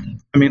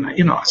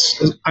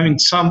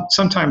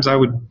 sometimes I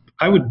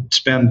would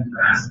spend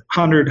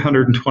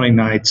 120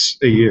 nights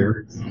a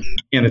year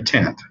in a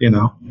tent, and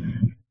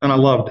I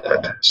loved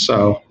it.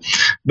 So,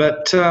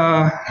 but did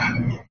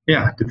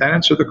that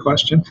answer the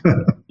question?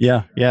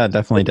 Yeah, it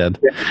definitely did.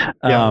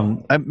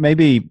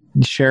 Maybe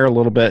share a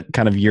little bit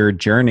kind of your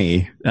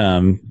journey,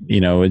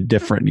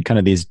 different kind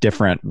of these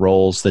different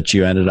roles that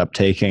you ended up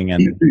taking,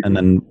 and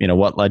then,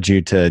 what led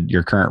you to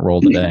your current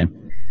role today?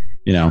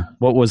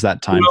 What was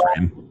that time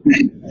frame?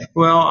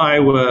 Well, I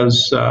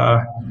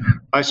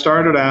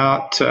started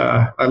out,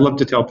 I love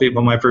to tell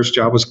people my first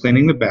job was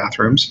cleaning the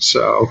bathrooms.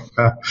 So,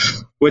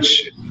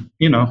 which,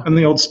 in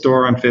the old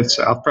store on Fifth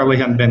South, probably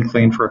hadn't been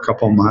cleaned for a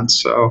couple of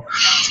months. So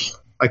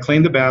I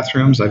cleaned the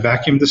bathrooms, I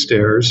vacuumed the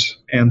stairs,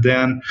 and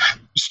then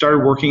started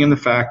working in the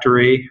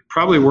factory,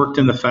 probably worked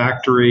in the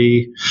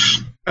factory.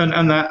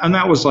 And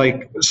that was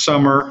like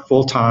summer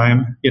full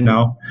time, and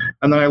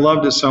then I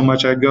loved it so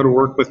much I'd go to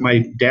work with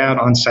my dad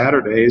on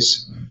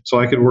Saturdays so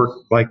I could work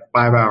like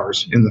 5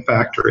 hours in the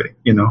factory,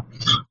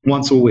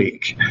 once a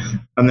week,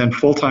 and then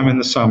full time in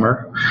the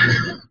summer.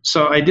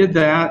 So I did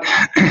that,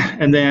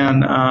 and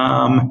then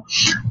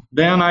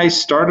I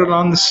started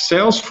on the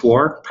sales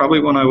floor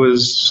probably when I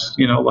was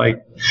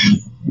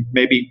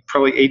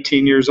probably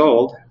 18 years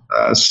old.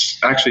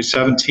 Actually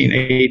 17,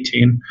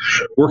 18,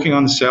 working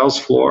on the sales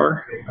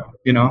floor,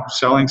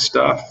 selling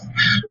stuff,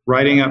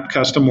 writing up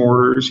custom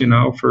orders,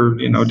 for,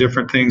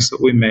 different things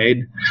that we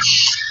made.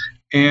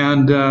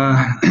 And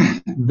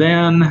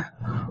then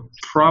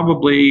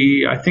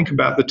probably, I think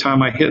about the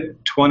time I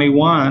hit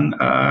 21,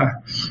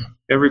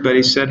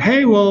 everybody said,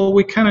 hey, well,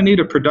 we kind of need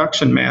a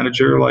production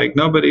manager. Like,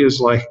 nobody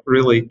is like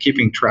really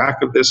keeping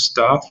track of this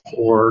stuff,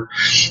 or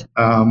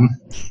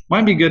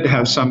might be good to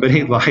have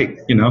somebody like,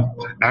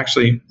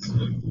 actually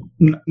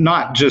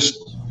not just,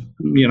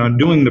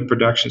 doing the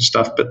production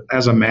stuff, but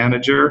as a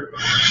manager.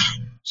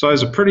 So I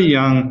was a pretty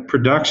young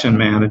production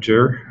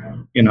manager,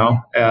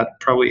 at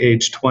probably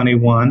age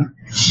 21.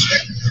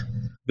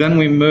 Then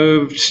we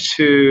moved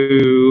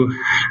to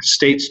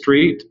State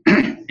Street,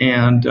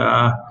 and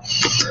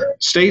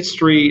State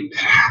Street,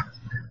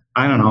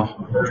 I don't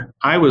know.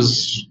 I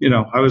was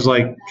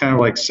like kind of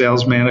like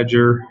sales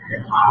manager,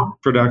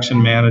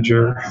 production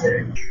manager,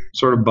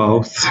 sort of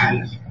both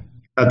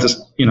at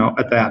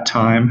that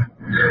time.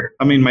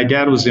 My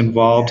dad was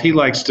involved. He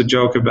likes to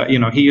joke about,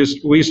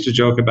 we used to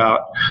joke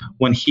about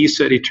when he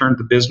said he turned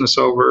the business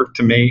over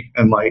to me,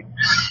 and like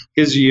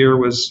his year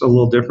was a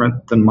little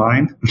different than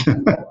mine.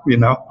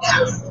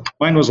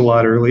 Mine was a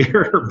lot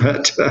earlier,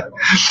 but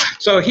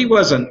so he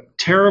wasn't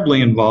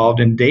terribly involved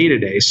in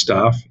day-to-day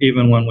stuff,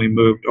 even when we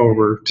moved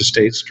over to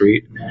State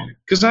Street,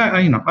 because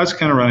I was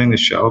kind of running the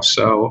show.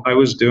 So I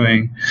was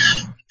doing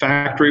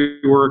factory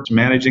work,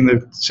 managing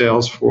the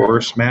sales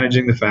force,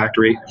 managing the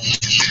factory.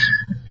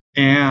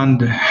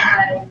 And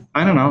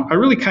I don't know, I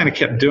really kind of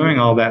kept doing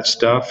all that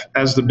stuff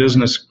as the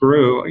business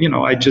grew.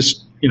 I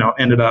just,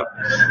 ended up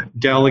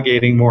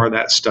delegating more of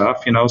that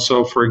stuff,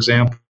 So for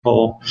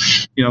example,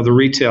 the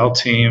retail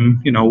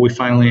team, we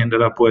finally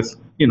ended up with,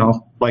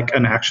 like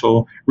an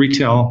actual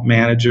retail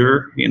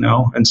manager,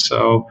 and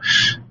so,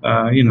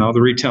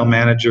 the retail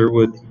manager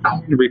would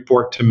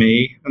report to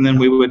me, and then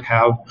we would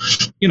have,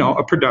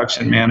 a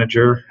production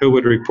manager who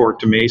would report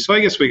to me. So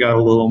I guess we got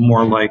a little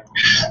more like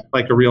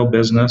a real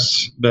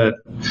business, but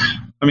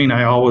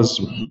I always,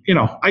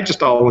 I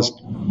just always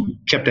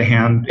kept a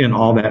hand in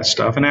all that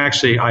stuff. And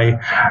actually,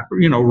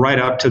 right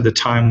up to the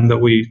time that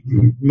we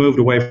moved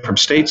away from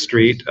State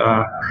Street,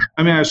 I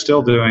was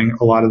still doing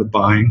a lot of the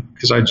buying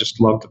because I just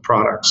loved the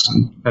products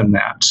and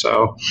that.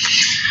 So,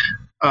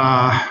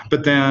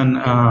 but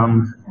then,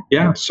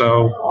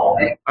 so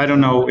I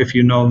don't know if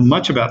you know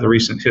much about the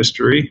recent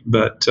history,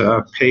 but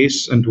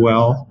Pace and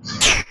Dwell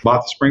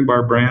bought the Spring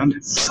Bar brand.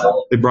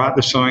 They brought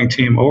the sewing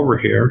team over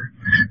here,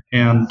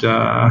 and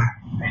I'm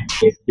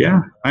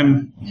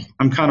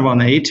kind of on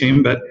the A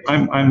team, but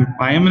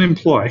I am an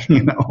employee,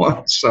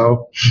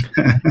 So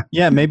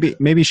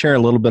maybe share a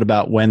little bit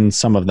about when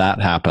some of that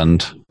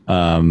happened.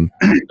 So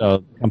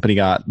the company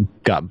got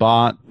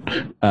bought.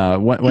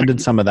 when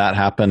did some of that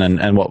happen,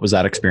 and what was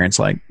that experience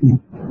like?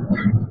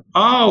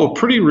 Oh,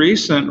 pretty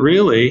recent,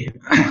 really.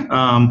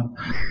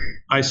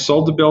 I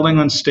sold the building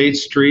on State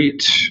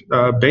Street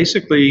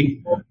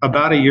basically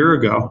about a year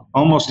ago,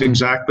 almost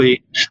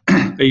exactly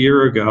a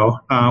year ago.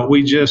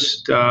 We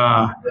just,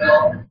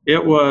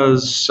 it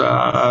was,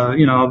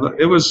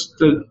 it was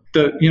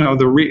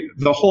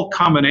the whole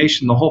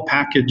combination, the whole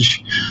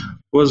package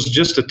was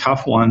just a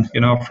tough one,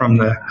 from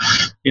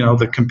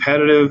the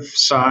competitive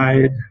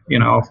side,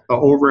 the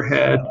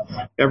overhead,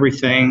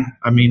 everything.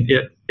 I mean,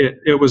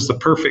 it was the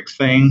perfect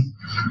thing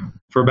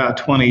for about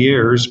 20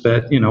 years,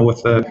 but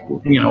with the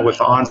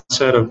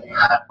onset of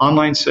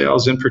online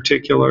sales in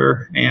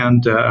particular,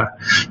 and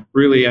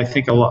really, I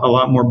think a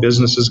lot more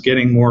businesses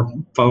getting more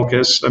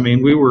focus. I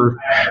mean, we were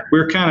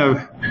kind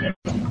of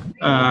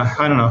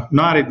I don't know,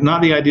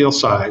 not the ideal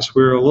size.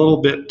 We were a little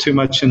bit too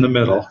much in the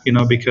middle,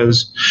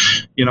 because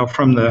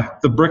from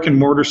the brick and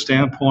mortar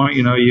standpoint,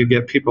 you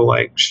get people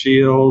like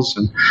Shields,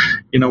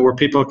 and where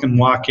people can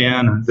walk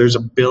in and there's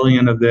a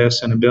billion of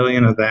this and a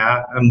billion of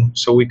that, and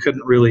so we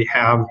couldn't really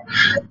have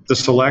the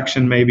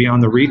selection maybe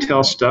on the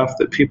retail stuff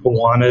that people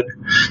wanted,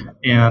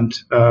 and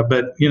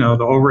but the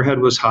overhead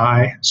was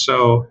high,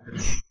 so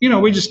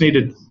I just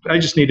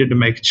needed to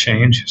make a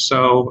change.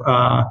 So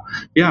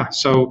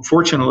so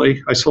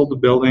fortunately I sold the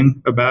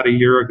building about a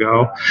year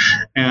ago,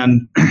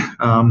 and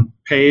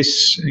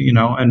Pace,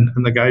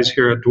 and the guys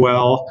here at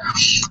Dwell,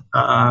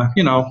 I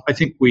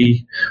think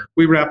we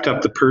wrapped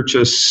up the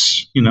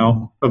purchase,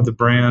 of the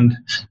brand.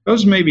 It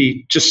was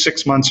maybe just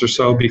 6 months or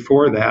so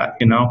before that,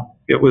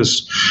 It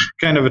was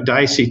kind of a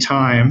dicey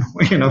time,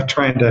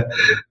 trying to,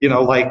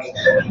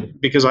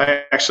 because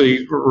I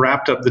actually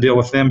wrapped up the deal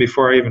with them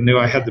before I even knew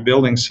I had the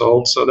building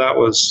sold. So that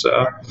was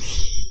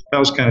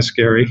kind of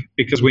scary,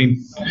 because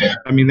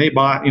they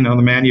bought,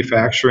 the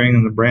manufacturing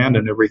and the brand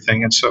and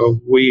everything. And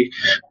so we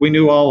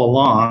knew all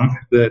along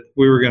that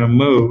we were going to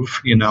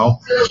move,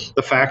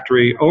 the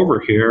factory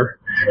over here.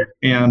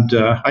 And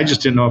I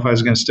just didn't know if I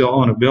was going to still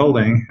own a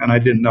building, and I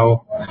didn't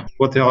know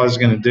what the hell I was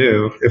going to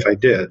do if I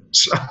did.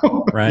 So,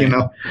 right.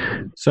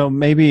 So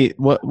maybe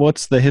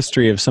what's the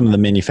history of some of the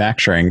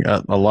manufacturing?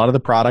 A lot of the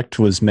product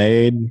was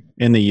made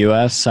in the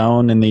U.S.,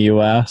 sewn in the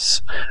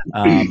U.S.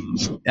 I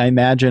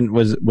imagine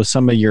was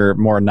some of your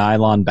more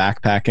nylon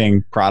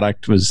backpacking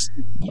product, was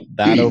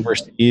that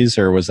overseas,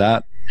 or was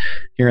that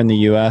here in the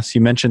U.S.?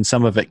 You mentioned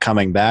some of it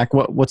coming back.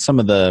 What's some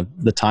of the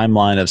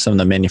timeline of some of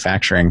the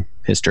manufacturing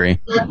history?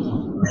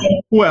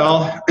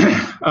 Well,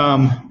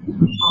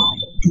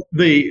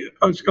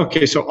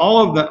 so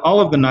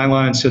all of the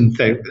nylon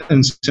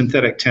and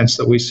synthetic tents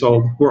that we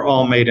sold were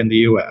all made in the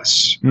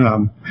U.S.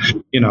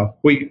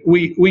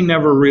 We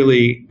never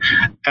really,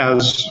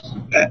 as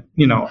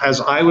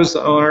I was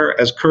the owner,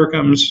 as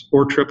Kirkham's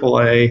or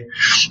AAA,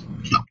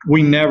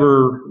 we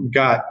never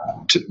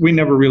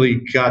really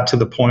got to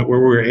the point where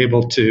we were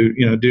able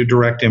to, do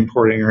direct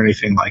importing or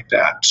anything like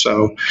that.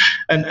 So,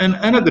 and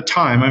at the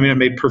time, it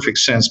made perfect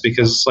sense,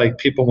 because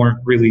people weren't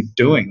really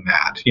doing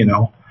that,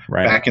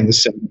 right, back in the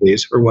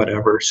 70s or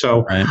whatever.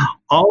 So right,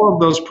 all of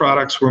those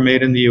products were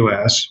made in the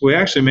U.S. We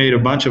actually made a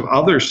bunch of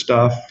other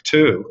stuff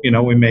too.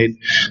 We made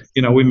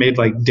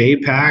like day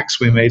packs.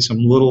 We made some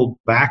little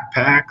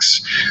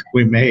backpacks.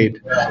 We made,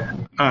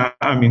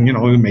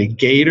 we made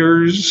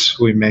gaiters.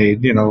 We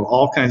made,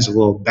 all kinds of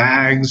little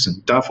bags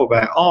and duffel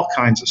bag, all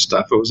kinds of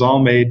stuff. It was all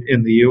made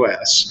in the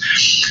U.S.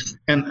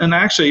 And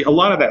actually, a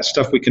lot of that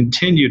stuff we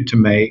continued to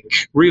make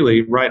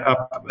really right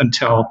up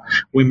until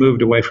we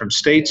moved away from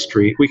State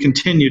Street. We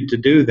continued to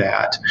do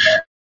that.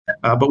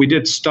 But we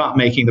did stop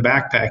making the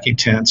backpacking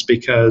tents,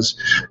 because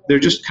they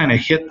just kind of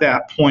hit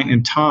that point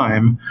in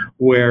time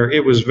where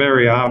it was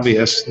very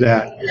obvious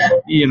that,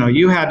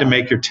 you had to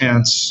make your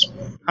tents.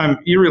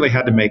 You really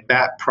had to make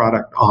that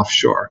product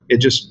offshore. It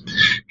just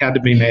had to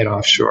be made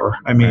offshore.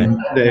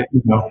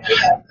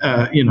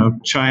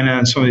 China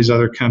and some of these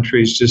other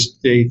countries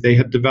they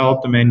had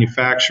developed the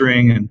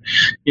manufacturing, and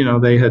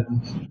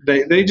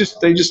they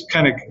just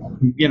kind of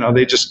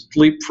they just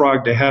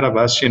leapfrogged ahead of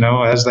us,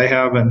 as they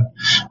have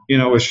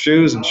with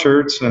shoes and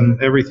shirts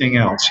and everything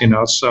else,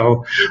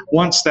 So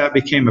once that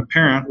became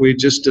apparent, we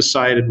just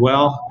decided,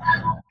 well,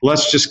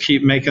 let's just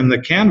keep making the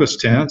canvas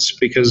tents,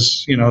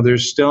 because,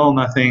 there's still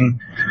nothing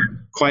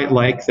quite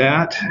like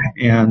that,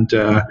 and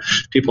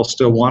people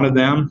still wanted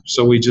them.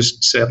 So we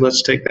just said,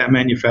 let's take that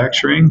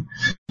manufacturing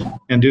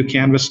and do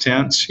canvas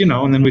tents,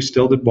 and then we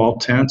still did wall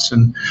tents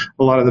and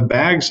a lot of the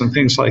bags and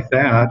things like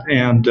that.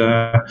 And,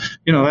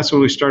 that's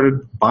when we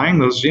started buying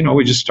those,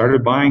 we just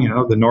started buying,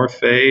 the North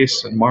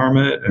Face and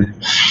Marmot and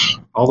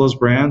all those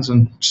brands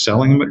and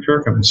selling them at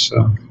Kirkham's.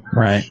 So.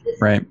 Right.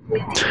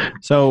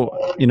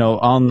 So,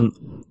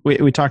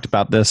 we talked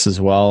about this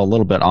as well a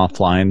little bit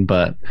offline,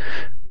 but,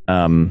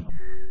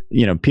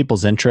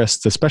 people's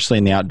interests, especially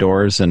in the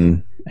outdoors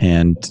and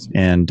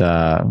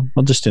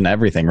just in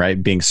everything,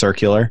 right? Being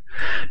circular,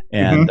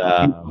 and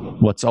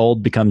what's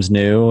old becomes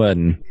new,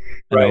 and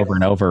right, over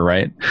and over,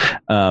 right?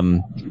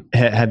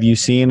 Have you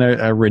seen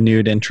a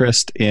renewed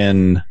interest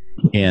in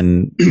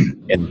in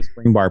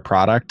Spring Bar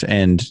product,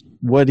 and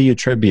what do you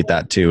attribute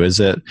that to? Is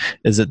it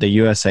the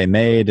USA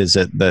made? Is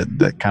it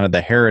the kind of the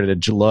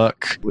heritage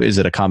look? Is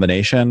it a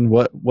combination?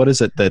 What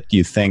is it that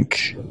you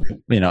think,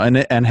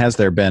 and has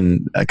there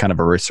been a kind of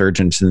a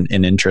resurgence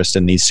in interest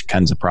in these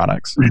kinds of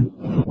products?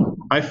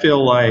 I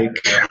feel like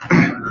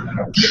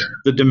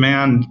the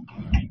demand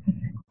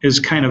is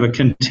kind of a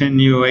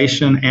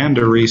continuation and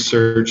a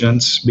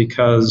resurgence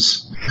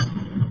because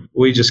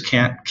we just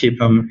can't keep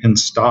them in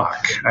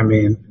stock. I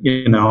mean,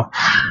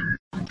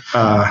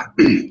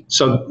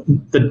 so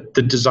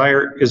the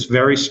desire is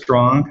very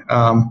strong.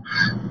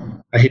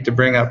 I hate to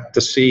bring up the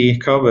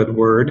COVID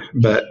word,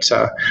 but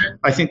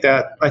I think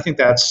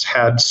that's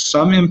had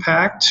some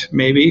impact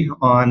maybe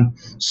on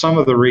some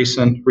of the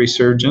recent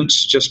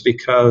resurgence, just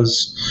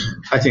because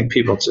I think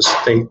people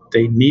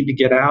they need to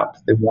get out,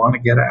 they want to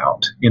get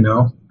out,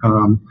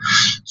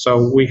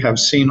 so we have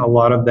seen a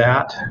lot of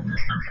that.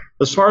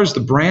 As far as the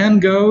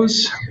brand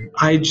goes,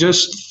 I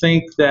just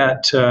think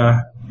that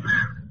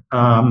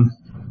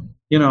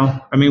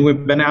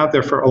we've been out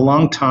there for a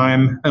long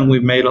time and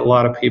we've made a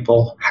lot of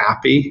people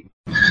happy.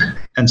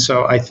 And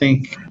so I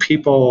think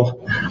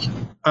people,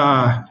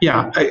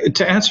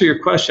 to answer your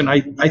question, I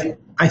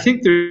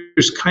think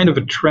there's kind of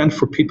a trend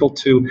for people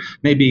to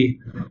maybe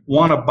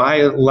want to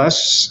buy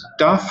less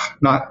stuff,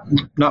 not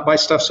buy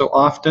stuff so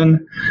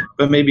often,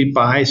 but maybe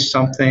buy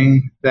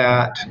something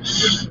that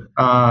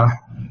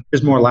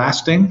is more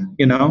lasting,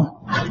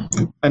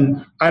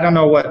 and I don't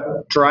know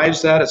what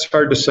drives that. It's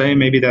hard to say.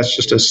 Maybe that's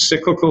just a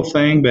cyclical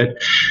thing, but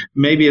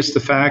maybe it's the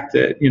fact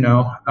that,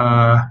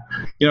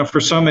 for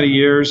so many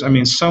years,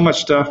 so much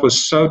stuff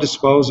was so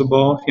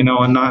disposable, and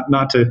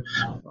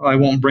I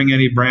won't bring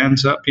any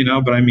brands up,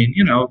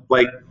 but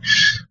like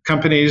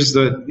companies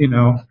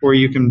that, where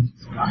you can,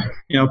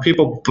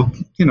 people,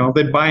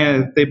 they buy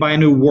a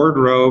new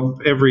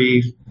wardrobe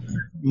every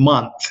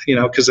month,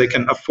 because they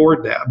can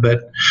afford that.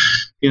 But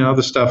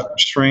the stuff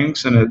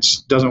shrinks and it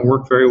doesn't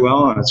work very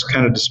well and it's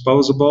kind of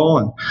disposable.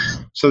 And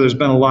so there's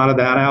been a lot of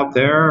that out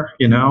there,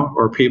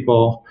 or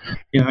people,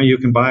 you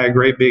can buy a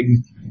great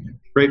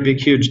big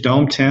huge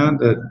dome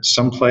tent at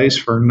some place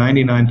for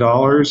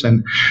 $99.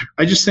 And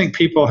I just think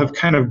people have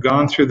kind of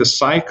gone through the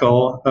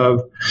cycle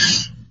of,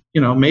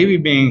 maybe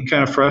being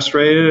kind of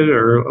frustrated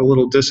or a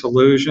little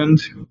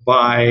disillusioned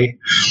by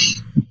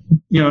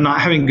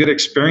not having good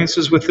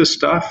experiences with this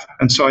stuff.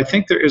 And so I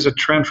think there is a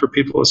trend for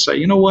people to say,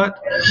 you know what,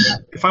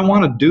 if I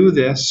want to do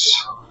this,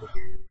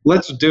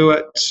 let's do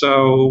it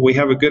so we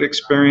have a good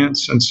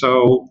experience and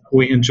so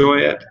we enjoy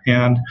it.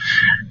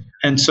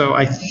 And so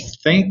I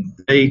think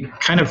they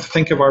kind of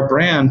think of our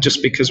brand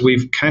just because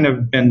we've kind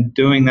of been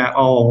doing that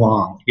all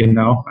along,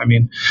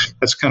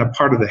 that's kind of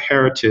part of the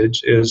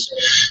heritage is,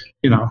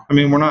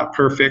 we're not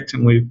perfect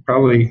and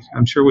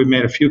I'm sure we've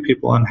made a few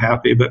people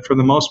unhappy, but for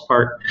the most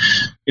part,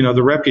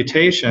 the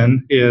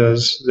reputation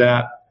is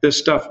that this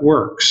stuff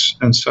works.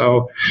 And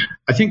so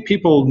I think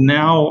people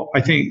now,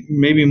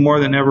 maybe more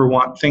than ever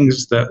want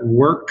things that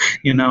work,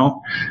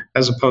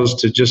 as opposed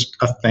to just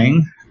a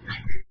thing.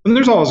 And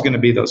there's always going to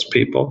be those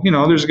people,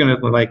 there's going to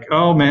be like,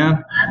 oh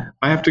man,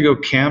 I have to go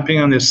camping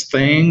on this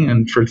thing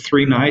and for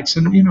 3 nights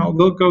and,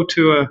 they'll go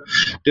to a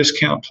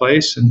discount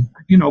place and,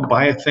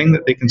 buy a thing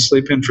that they can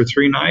sleep in for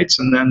 3 nights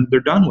and then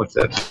they're done with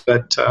it.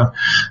 But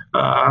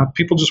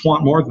people just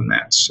want more than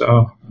that.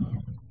 So.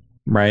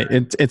 Right.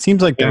 It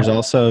seems like there's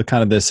also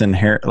kind of this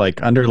inherent,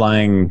 like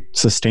underlying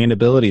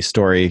sustainability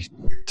story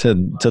to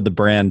the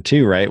brand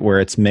too, right? Where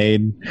it's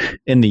made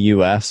in the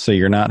US. So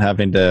you're not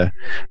having to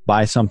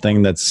buy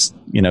something that's,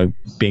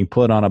 being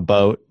put on a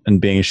boat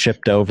and being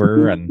shipped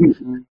over and,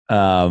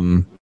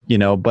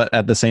 but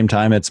at the same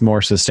time, it's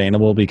more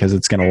sustainable because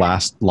it's going to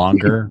last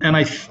longer. And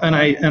I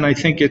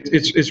think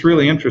it's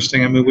really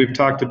interesting. We've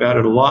talked about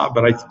it a lot,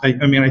 but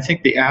I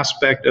think the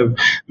aspect of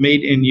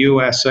made in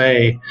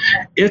USA,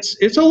 it's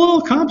a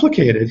little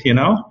complicated,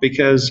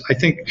 because I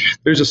think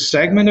there's a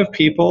segment of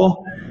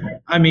people.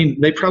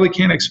 They probably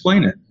can't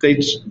explain it.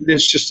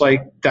 It's just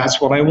like,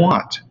 that's what I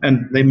want.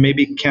 And they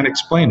maybe can't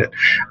explain it.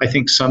 I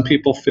think some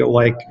people feel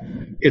like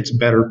it's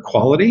better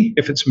quality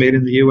if it's made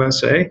in the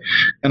USA.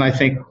 And I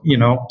think,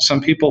 some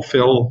people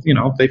feel,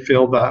 they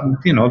feel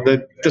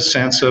that, the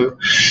sense of,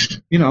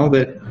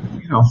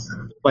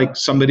 like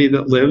somebody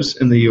that lives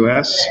in the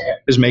U.S.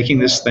 is making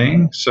this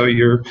thing. So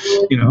you're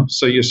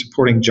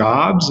supporting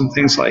jobs and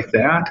things like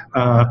that.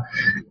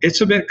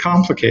 It's a bit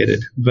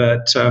complicated,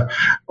 but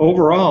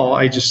overall,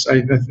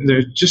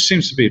 there just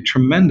seems to be a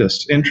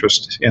tremendous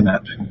interest in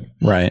it.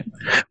 Right.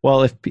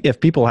 Well, if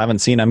people haven't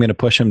seen, I'm going to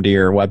push them to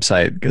your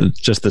website. It's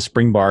just the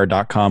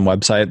springbar.com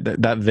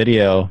website. That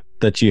video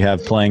that you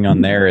have playing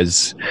on there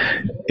is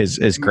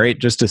great,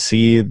 just to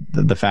see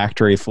the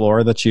factory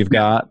floor that you've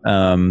got,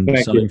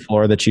 sewing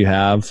floor that you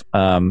have.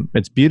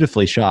 It's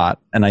beautifully shot,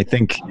 and I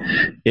think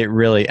it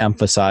really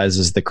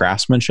emphasizes the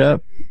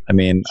craftsmanship.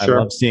 Sure. I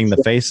love seeing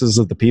the faces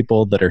of the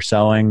people that are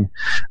sewing.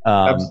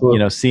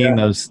 Seeing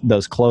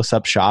those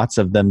close-up shots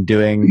of them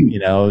doing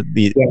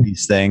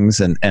these things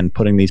and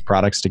putting these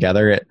products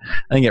together.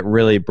 I think it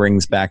really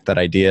brings back that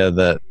idea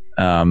that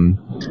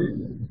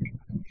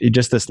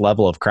just this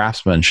level of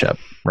craftsmanship,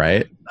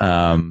 right?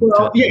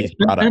 Well, yeah,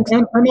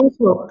 and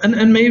also,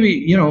 and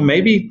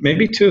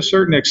maybe to a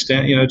certain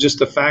extent, just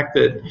the fact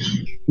that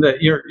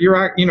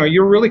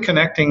you're really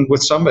connecting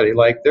with somebody.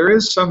 Like there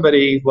is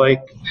somebody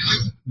like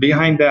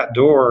behind that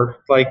door,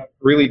 like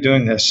really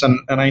doing this,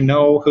 and I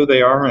know who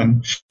they are,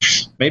 and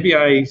maybe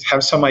I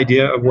have some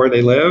idea of where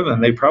they live,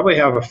 and they probably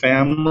have a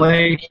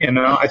family.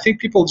 I think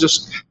people I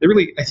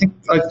think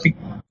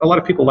a lot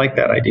of people like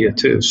that idea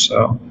too.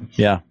 So.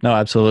 Yeah, no,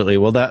 absolutely.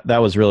 Well,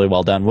 that was really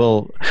well done.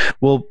 We'll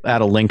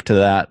add a link to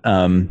that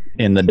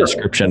in the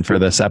description for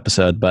this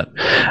episode. But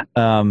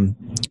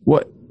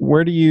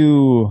where do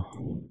you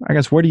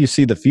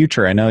see the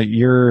future? I know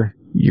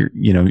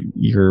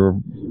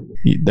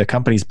the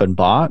company's been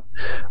bought.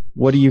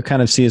 What do you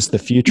kind of see as the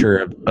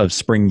future of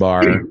Spring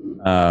Bar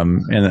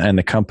and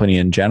the company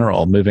in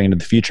general moving into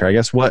the future? I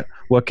guess what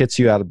gets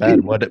you out of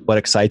bed? What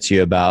excites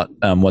you about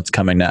what's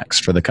coming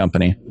next for the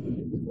company?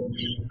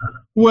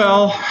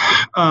 Well,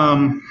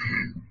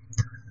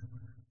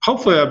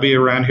 hopefully I'll be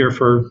around here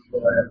for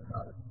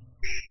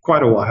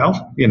quite a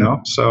while,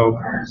 so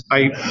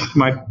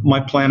my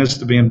plan is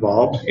to be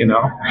involved,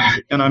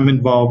 and I'm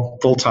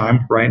involved full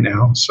time right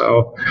now.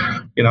 So,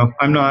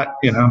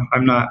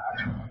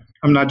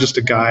 I'm not just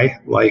a guy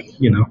like,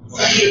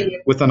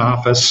 with an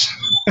office.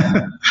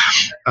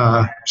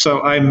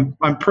 So I'm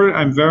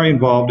very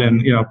involved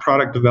in,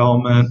 product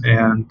development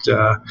and,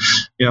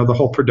 the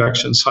whole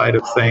production side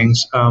of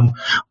things.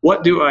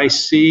 What do I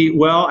see?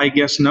 Well, I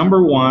guess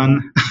number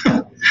one,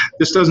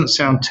 this doesn't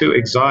sound too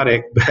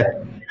exotic,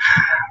 but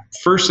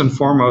first and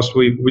foremost,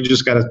 we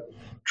just got to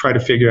try to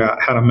figure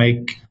out how to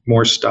make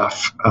more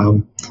stuff,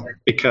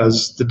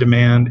 because the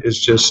demand is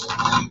just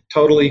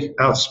totally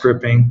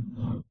outstripping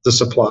the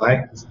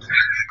supply.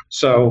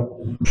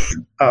 So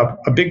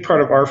a big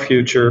part of our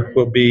future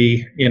will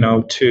be,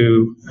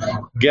 to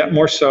get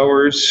more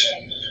sewers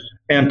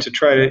and to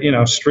try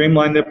to,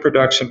 streamline the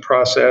production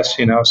process,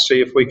 see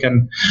if we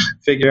can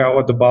figure out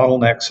what the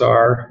bottlenecks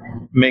are,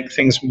 make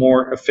things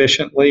more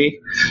efficiently,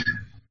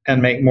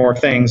 and make more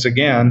things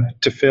again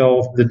to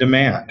fill the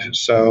demand.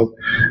 So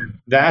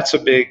that's a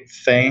big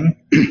thing.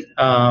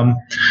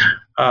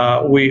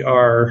 We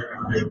are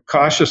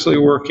cautiously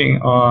working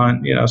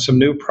on, some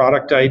new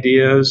product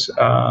ideas.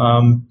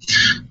 I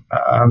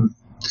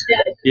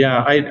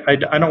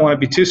don't want to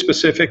be too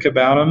specific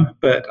about them,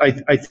 but I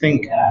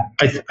think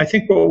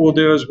what we'll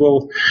do is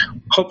I'll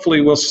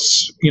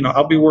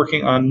be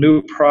working on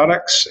new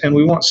products, and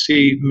we won't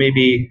see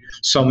maybe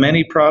so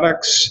many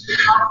products,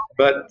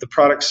 but the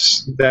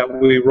products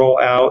that we roll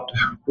out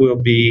will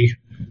be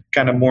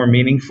kind of more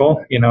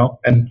meaningful,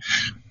 and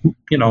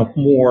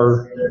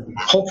more,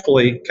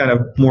 hopefully kind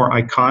of more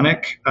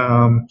iconic.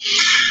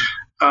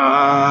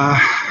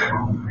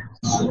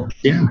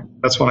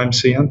 That's what I'm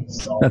seeing.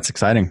 That's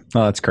exciting.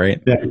 Oh, that's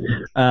great. Yeah.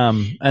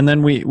 And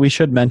then we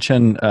should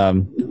mention,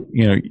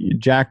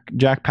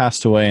 Jack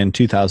passed away in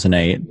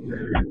 2008.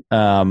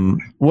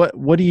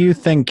 What do you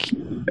think?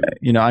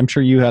 I'm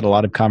sure you had a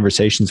lot of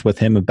conversations with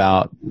him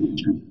about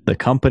the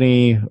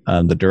company,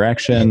 the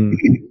direction.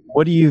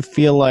 What do you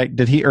feel like?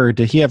 Did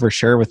he ever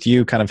share with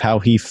you kind of how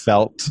he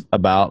felt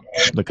about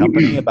the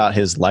company, about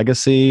his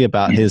legacy,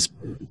 about his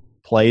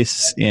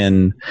place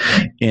in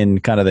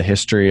kind of the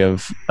history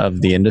of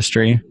the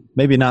industry?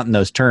 Maybe not in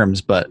those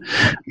terms, but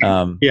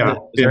is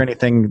there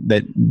anything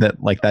that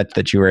like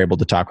that you were able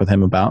to talk with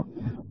him about?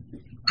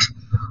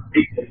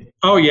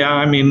 Oh yeah,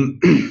 I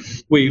mean,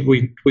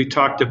 we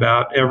talked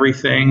about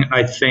everything.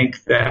 I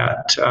think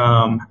that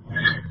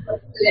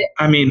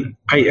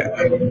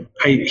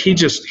he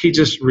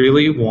just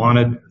really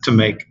wanted to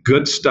make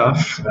good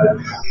stuff.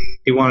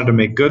 He wanted to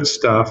make good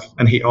stuff,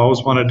 and he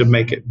always wanted to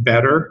make it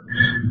better.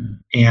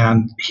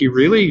 And he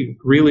really,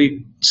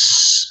 really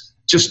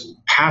just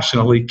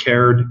passionately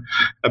cared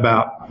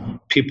about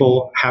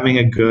people having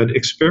a good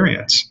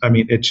experience. I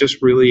mean, it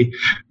just really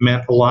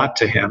meant a lot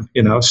to him,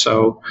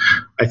 so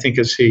I think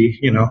as he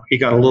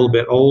got a little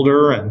bit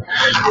older and,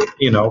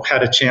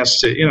 had a chance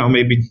to,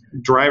 maybe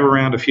drive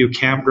around a few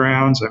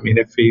campgrounds. I mean,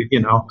 if he,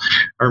 I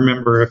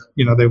remember,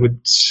 they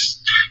would,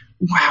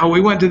 wow, we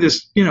went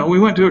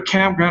to a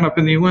campground up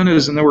in the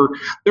Uintas, and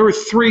there were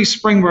 3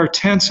 Spring Bar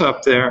tents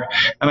up there,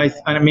 and I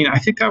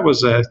think that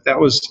was a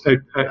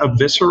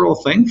visceral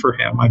thing for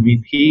him. I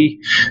mean, he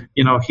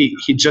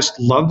just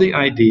loved the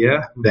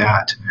idea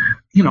that,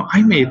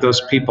 I made those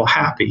people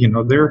happy.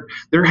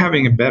 They're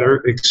having a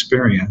better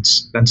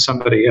experience than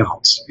somebody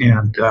else,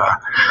 and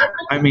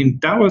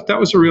that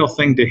was a real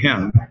thing to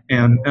him,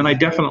 and I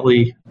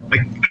definitely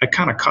I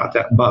kind of caught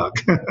that bug.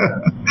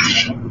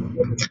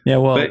 Yeah,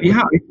 well, but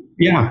yeah.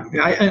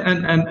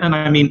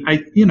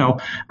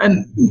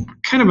 And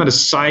kind of an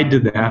aside to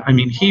that, I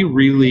mean, he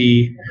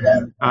really,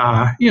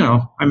 not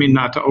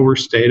to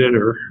overstate it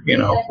or,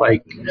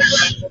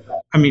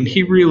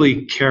 he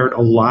really cared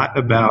a lot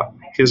about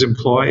his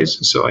employees.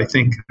 So I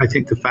think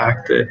the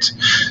fact that,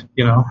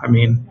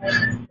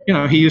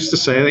 he used to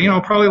say,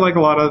 probably like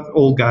a lot of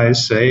old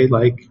guys say,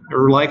 like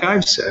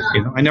I've said,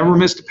 I never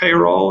missed a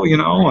payroll,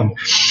 and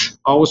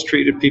always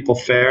treated people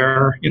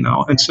fair,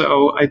 and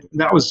so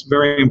that was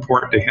very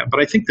important to him. But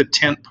I think the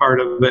tent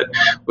part of it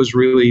was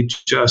really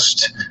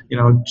just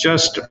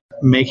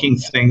making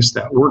things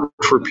that work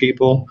for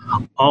people,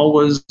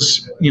 always,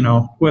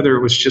 whether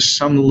it was just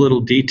some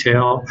little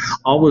detail,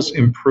 always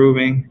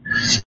improving,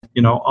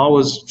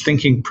 always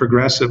thinking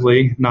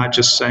progressively, not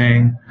just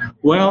saying,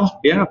 well,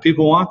 yeah,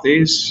 people want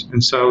these,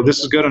 and so this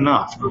is good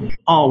enough.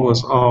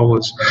 Always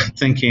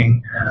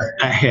thinking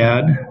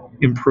ahead,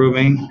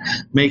 improving,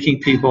 making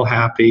people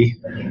happy,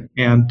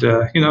 and,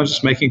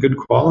 just making good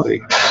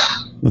quality.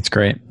 That's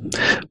great.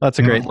 That's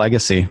a great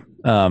legacy.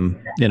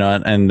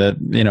 And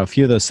a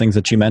few of those things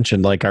that you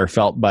mentioned, like, are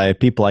felt by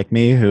people like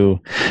me who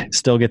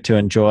still get to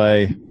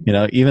enjoy,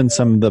 even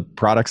some of the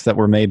products that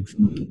were made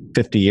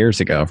 50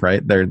 years ago,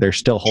 right? They're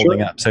still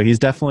holding up. So he's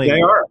definitely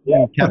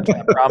kept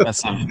that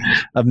promise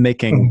of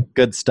making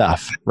good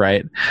stuff,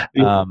 right?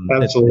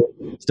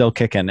 Absolutely. Still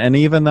kicking. And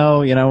even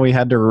though, we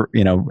had to,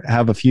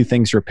 have a few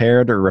things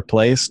repaired or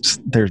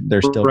replaced, they're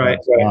still going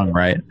strong,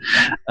 right?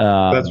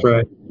 That's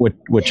right.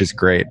 Which is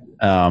great.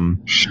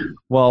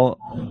 Well,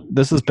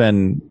 this has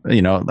been,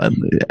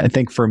 I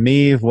think for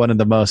me, one of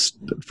the most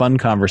fun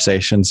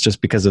conversations,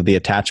 just because of the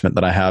attachment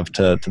that I have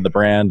to the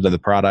brand, to the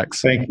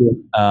products. Thank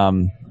you.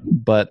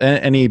 But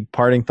any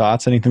parting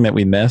thoughts, anything that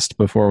we missed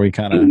before we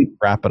kind of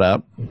wrap it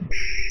up?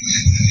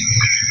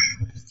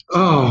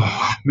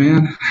 Oh,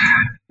 man.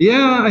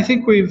 Yeah, I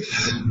think we've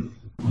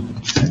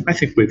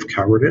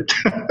covered it.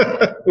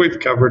 We've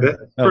covered it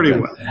pretty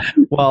well.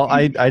 Well,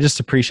 I just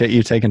appreciate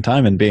you taking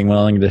time and being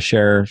willing to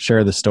share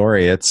the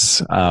story.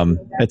 It's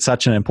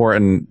such an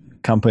important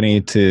company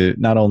to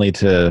not only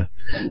to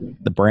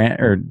the brand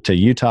or to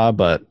Utah,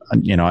 but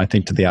I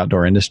think to the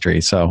outdoor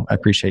industry. So I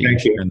appreciate you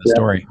sharing the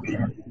story.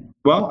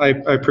 Well, I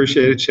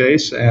appreciate it,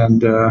 Chase,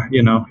 and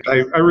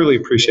I really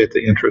appreciate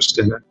the interest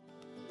in it.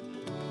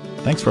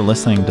 Thanks for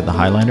listening to the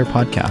Highlander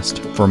podcast.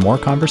 For more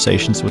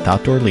conversations with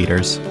outdoor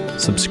leaders,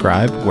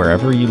 subscribe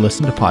wherever you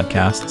listen to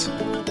podcasts,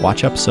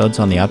 watch episodes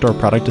on the Outdoor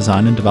Product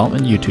Design and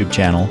Development YouTube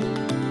channel,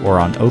 or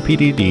on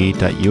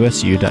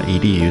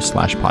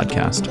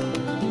opdd.usu.edu/podcast.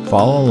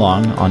 Follow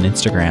along on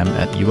Instagram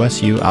at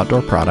USU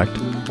Outdoor Product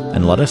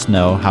and let us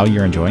know how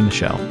you're enjoying the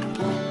show.